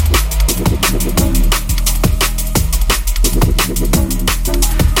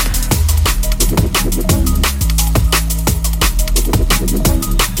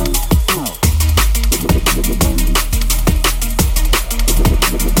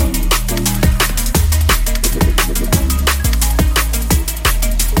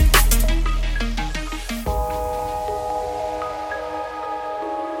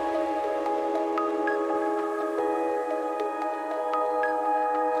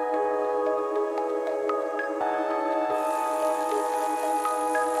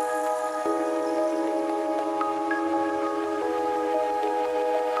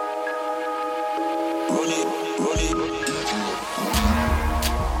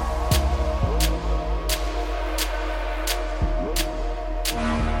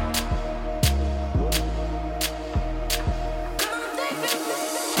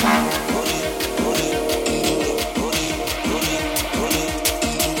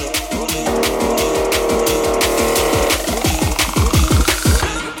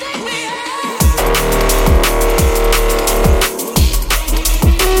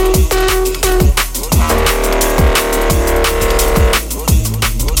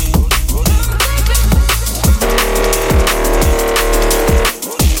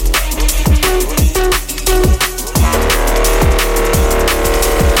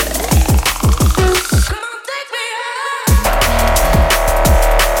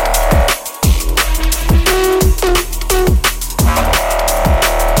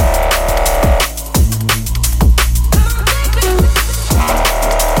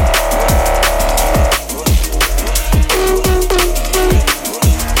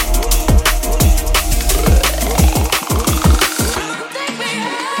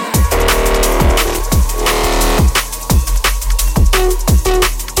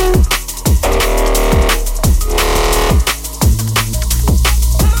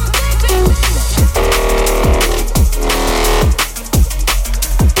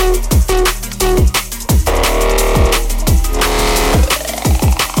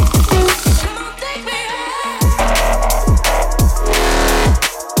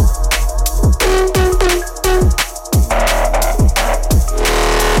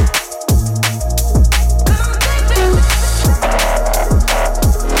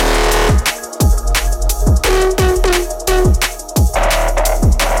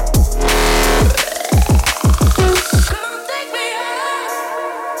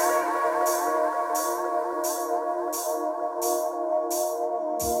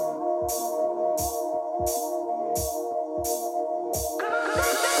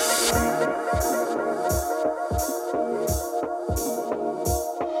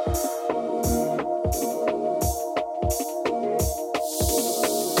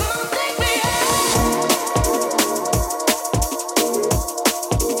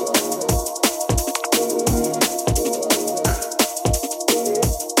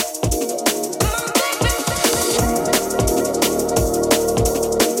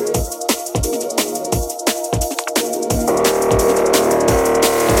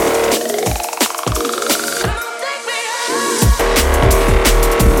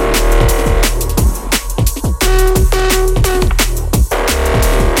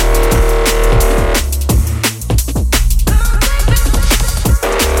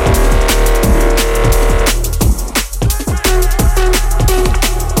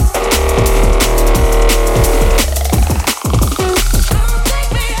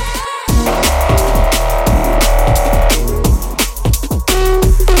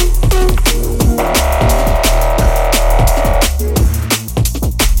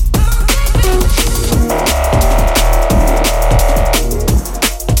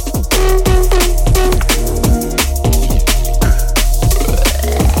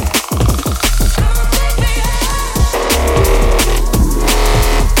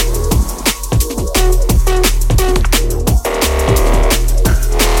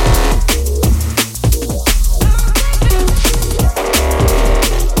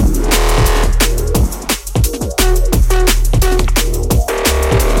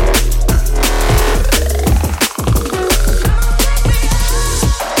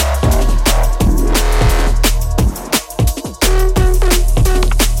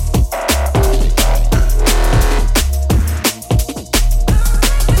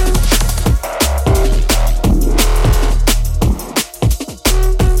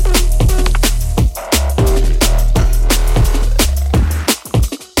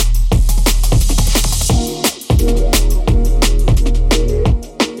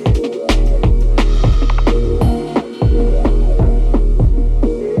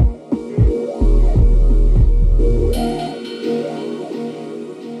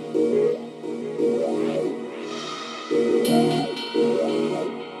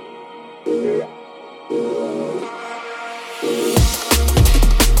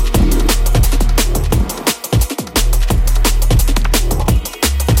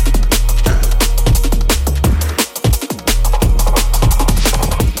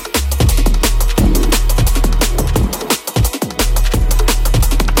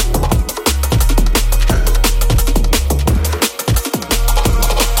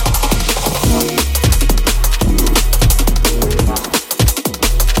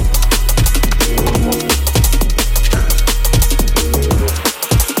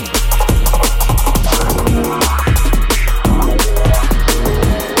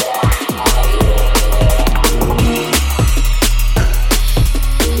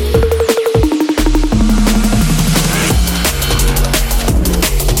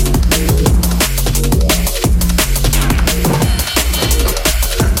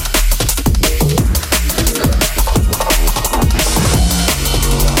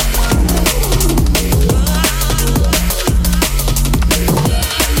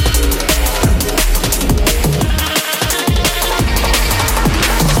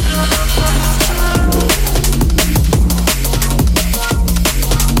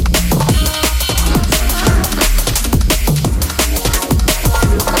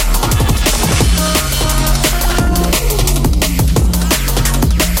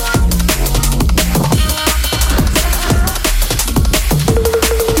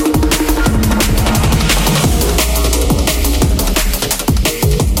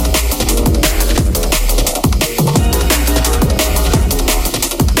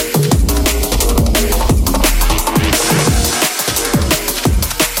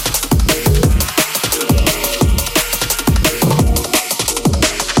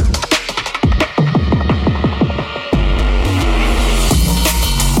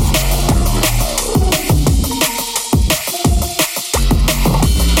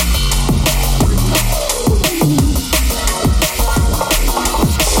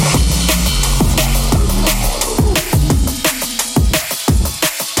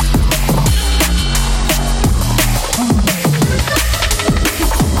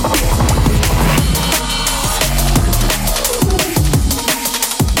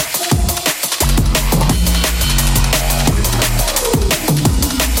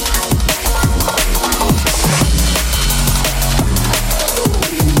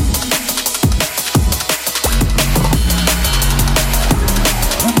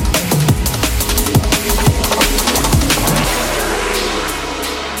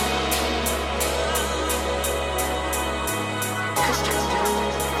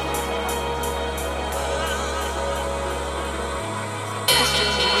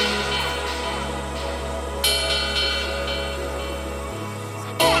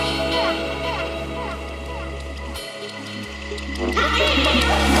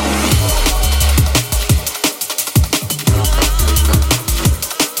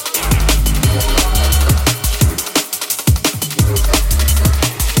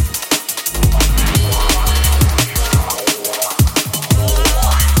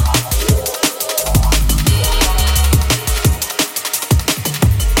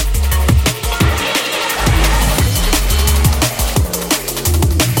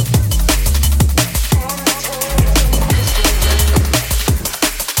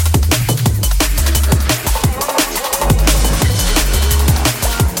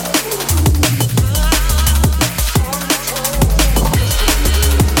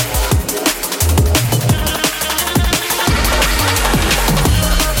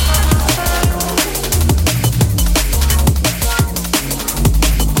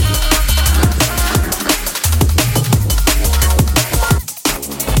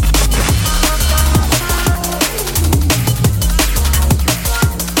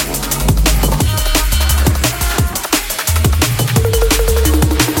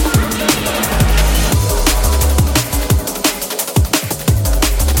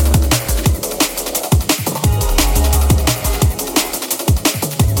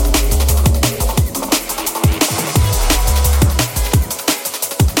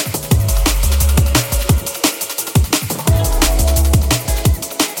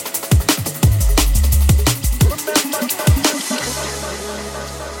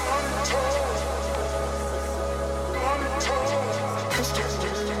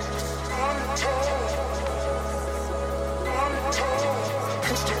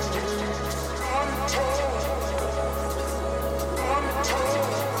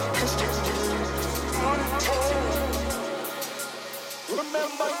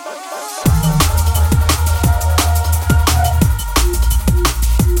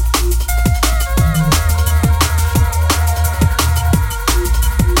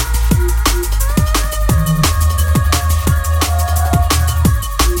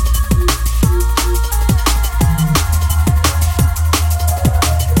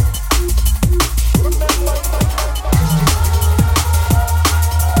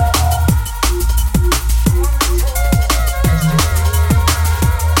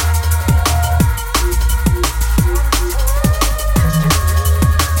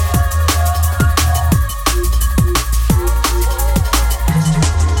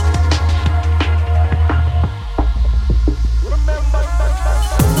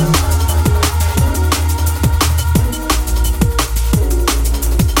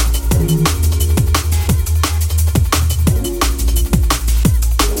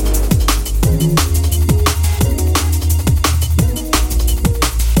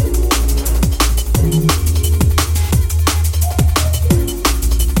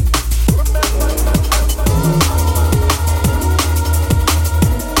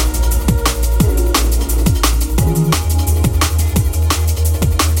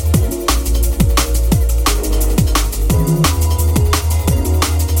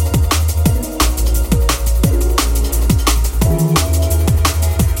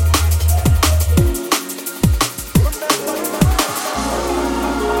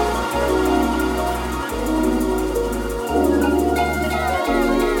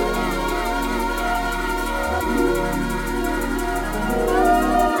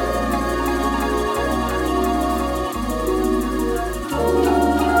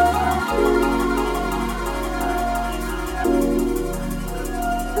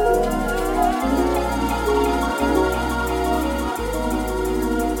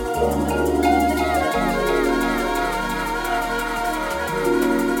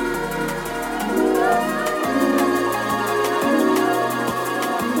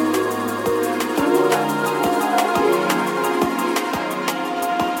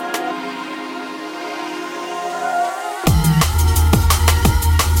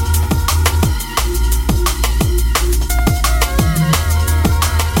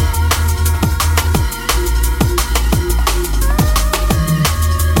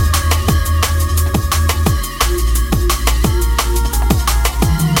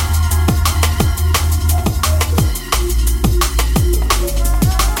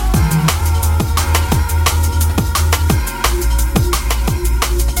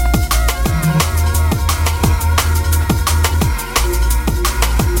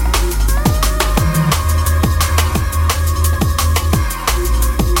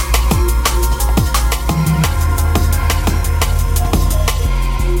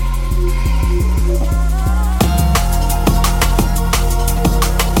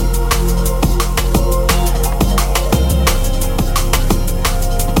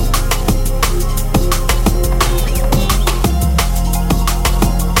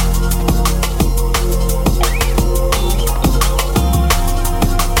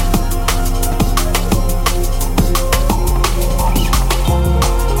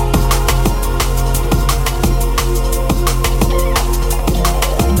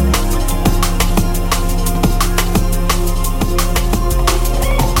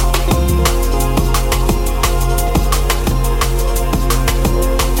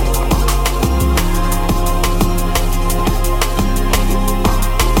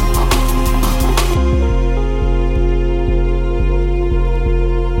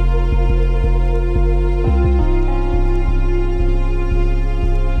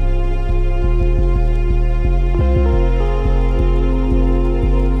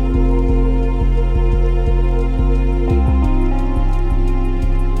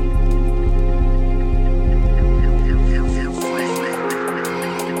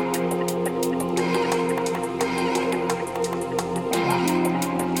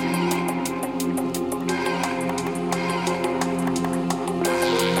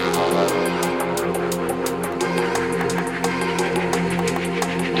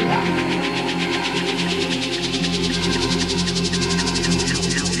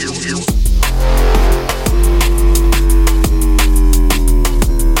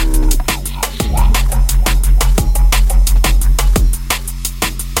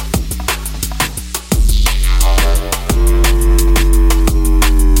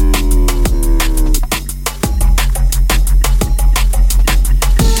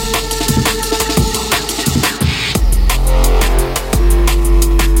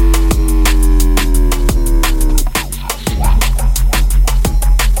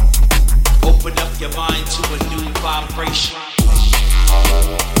 Open up your mind to a new vibration.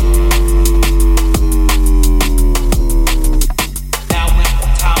 Now is the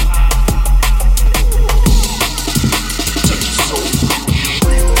time. Take your soul.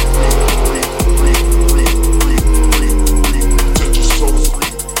 Take your soul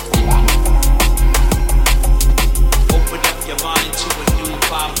free. Open up your mind to a new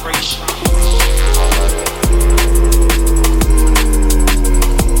vibration.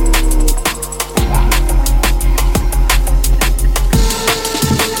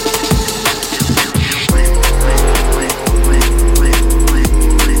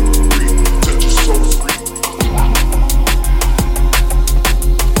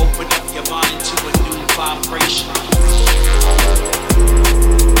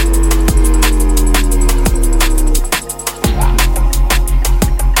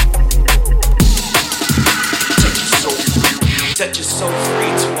 Set your soul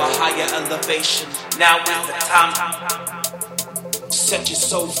free to a higher elevation. Now is the time. Set your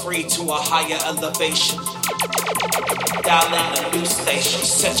soul free to a higher elevation. Dial in a new station.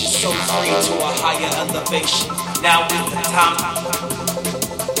 Set your soul free to a higher elevation. Now is the time.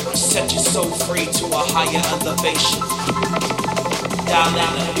 Set your soul free to a higher elevation. Dial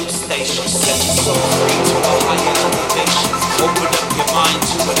in a new station. Set your soul free to a higher elevation. Open up your mind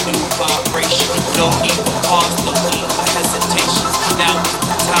to a new vibration. No need for pause, no need for hesitation. Now is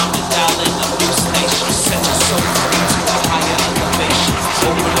the time to dial in a new station. Set your soul free to a higher elevation.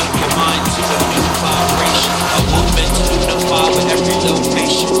 Open up your mind to a new vibration. A movement to unify with every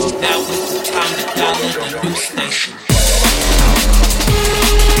location. Now is the time to dial in a new station.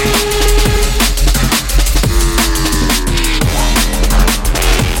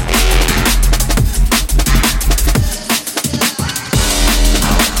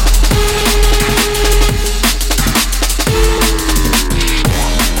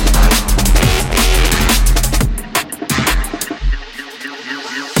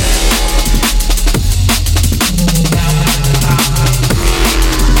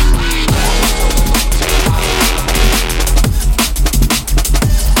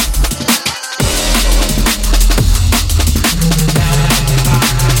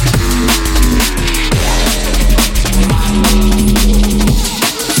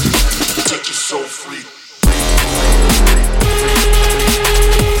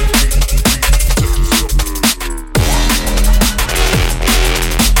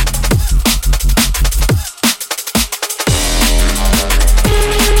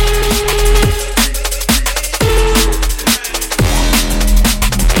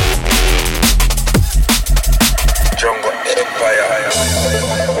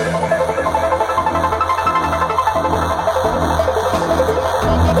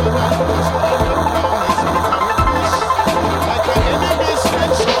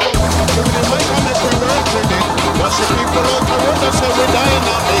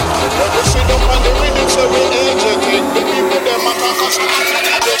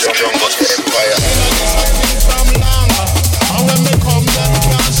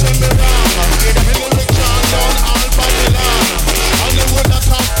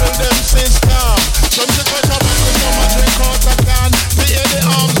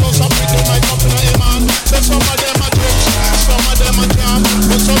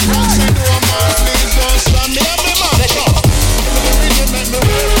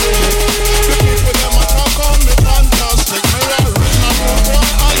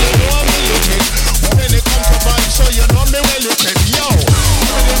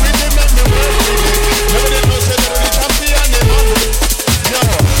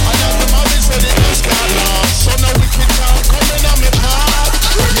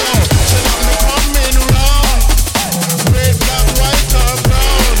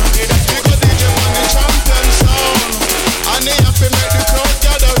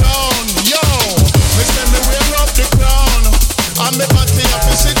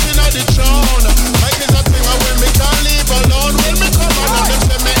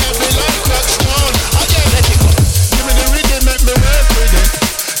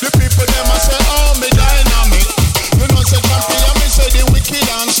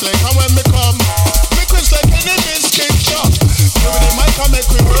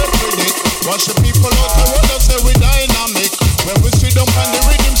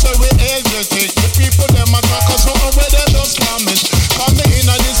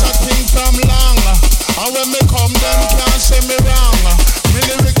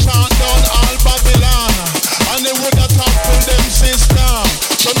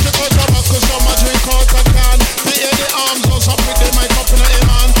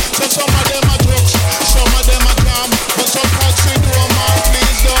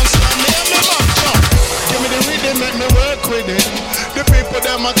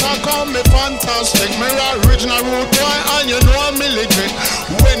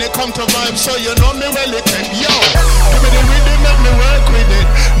 come to vibe, so you know me well it take. Yo, give me the rhythm, make me work with it.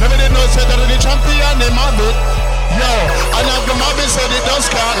 Never did know say that the champion they have it. Yo, and have the mob said it does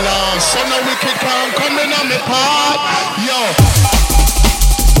can't last. So no wicked can't come in on me part. Yo.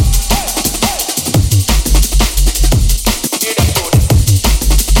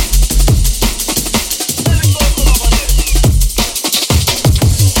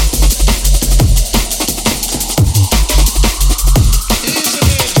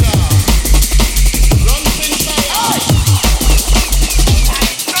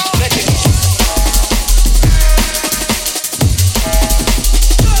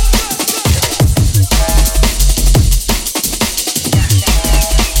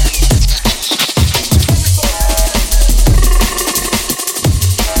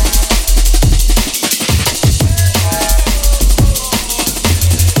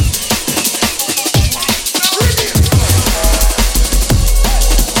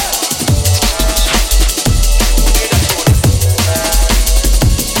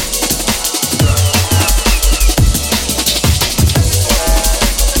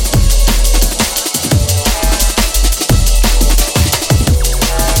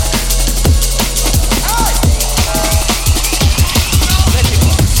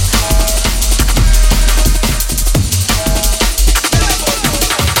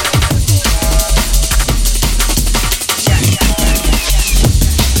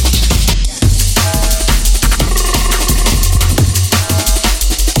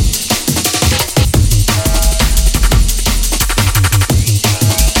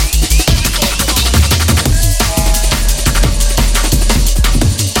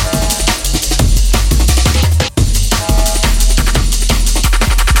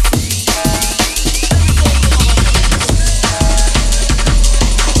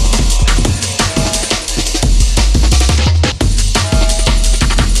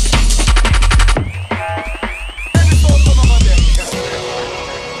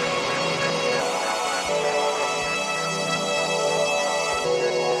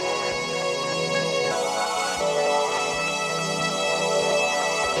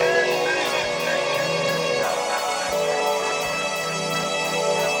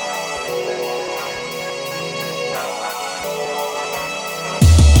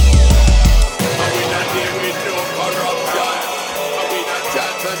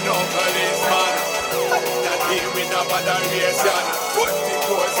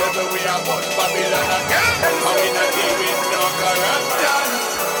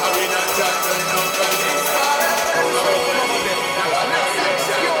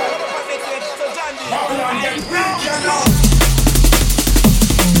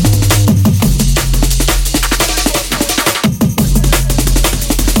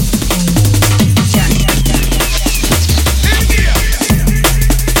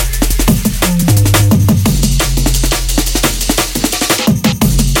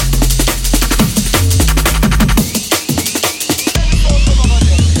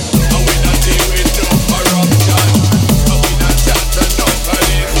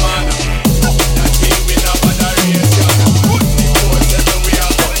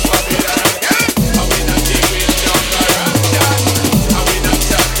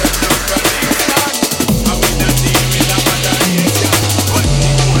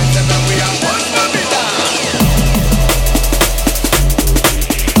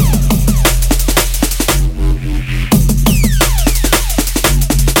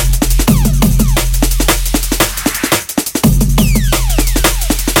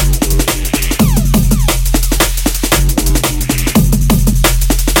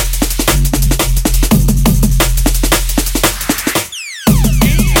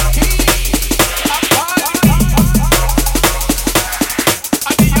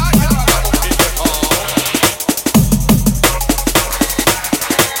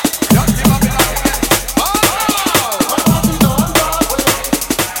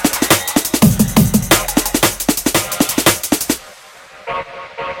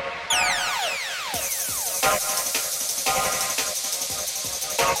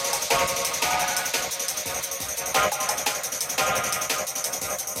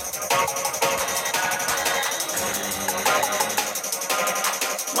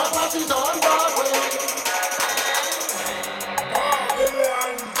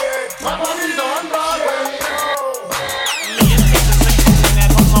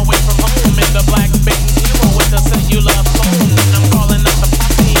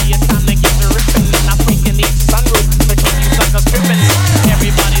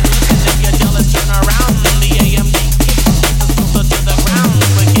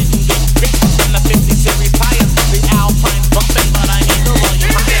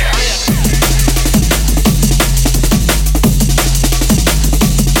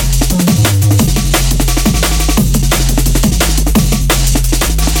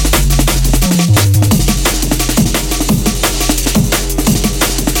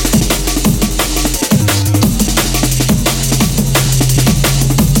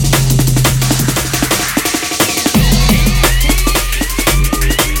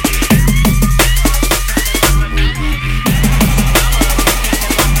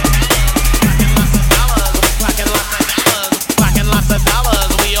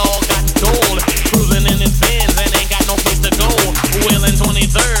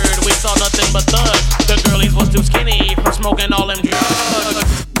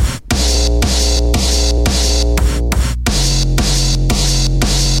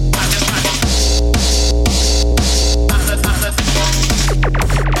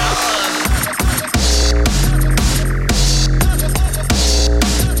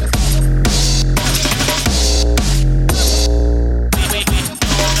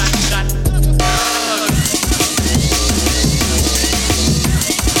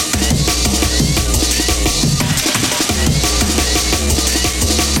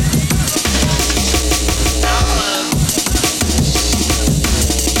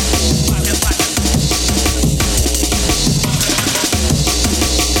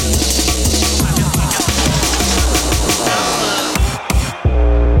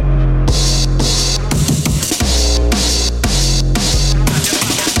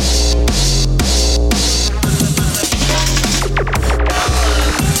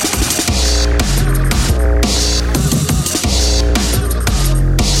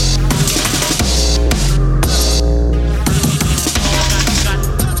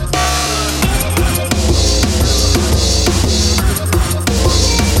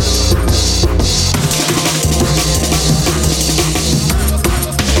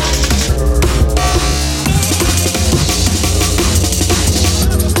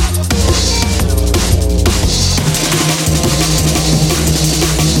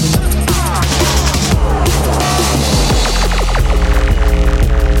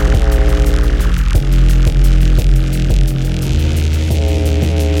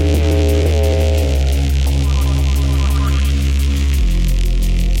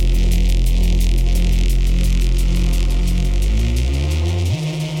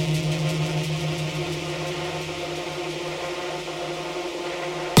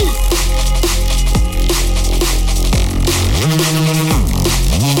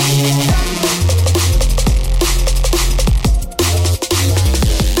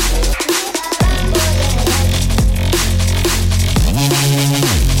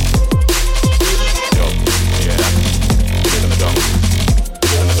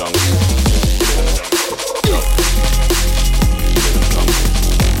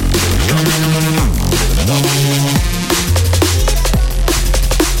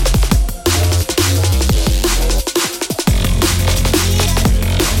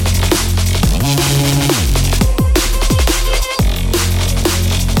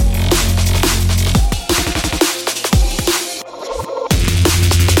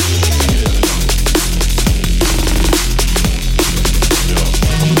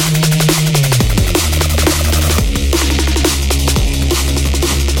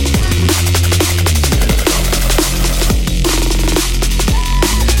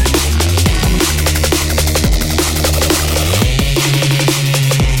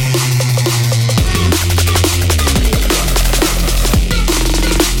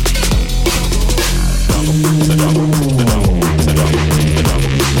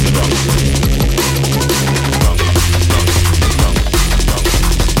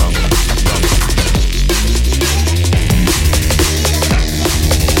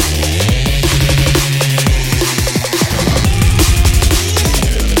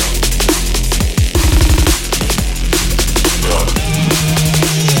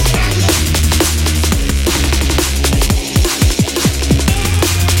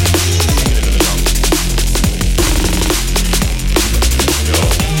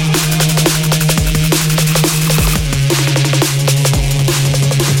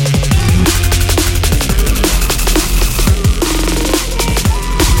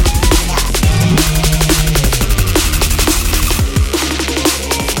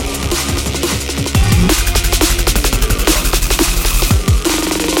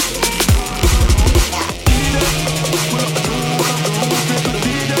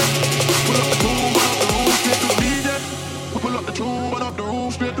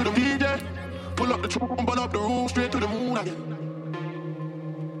 straight to the DJ. Pull up the trunk, burn up the room, straight to the moon again.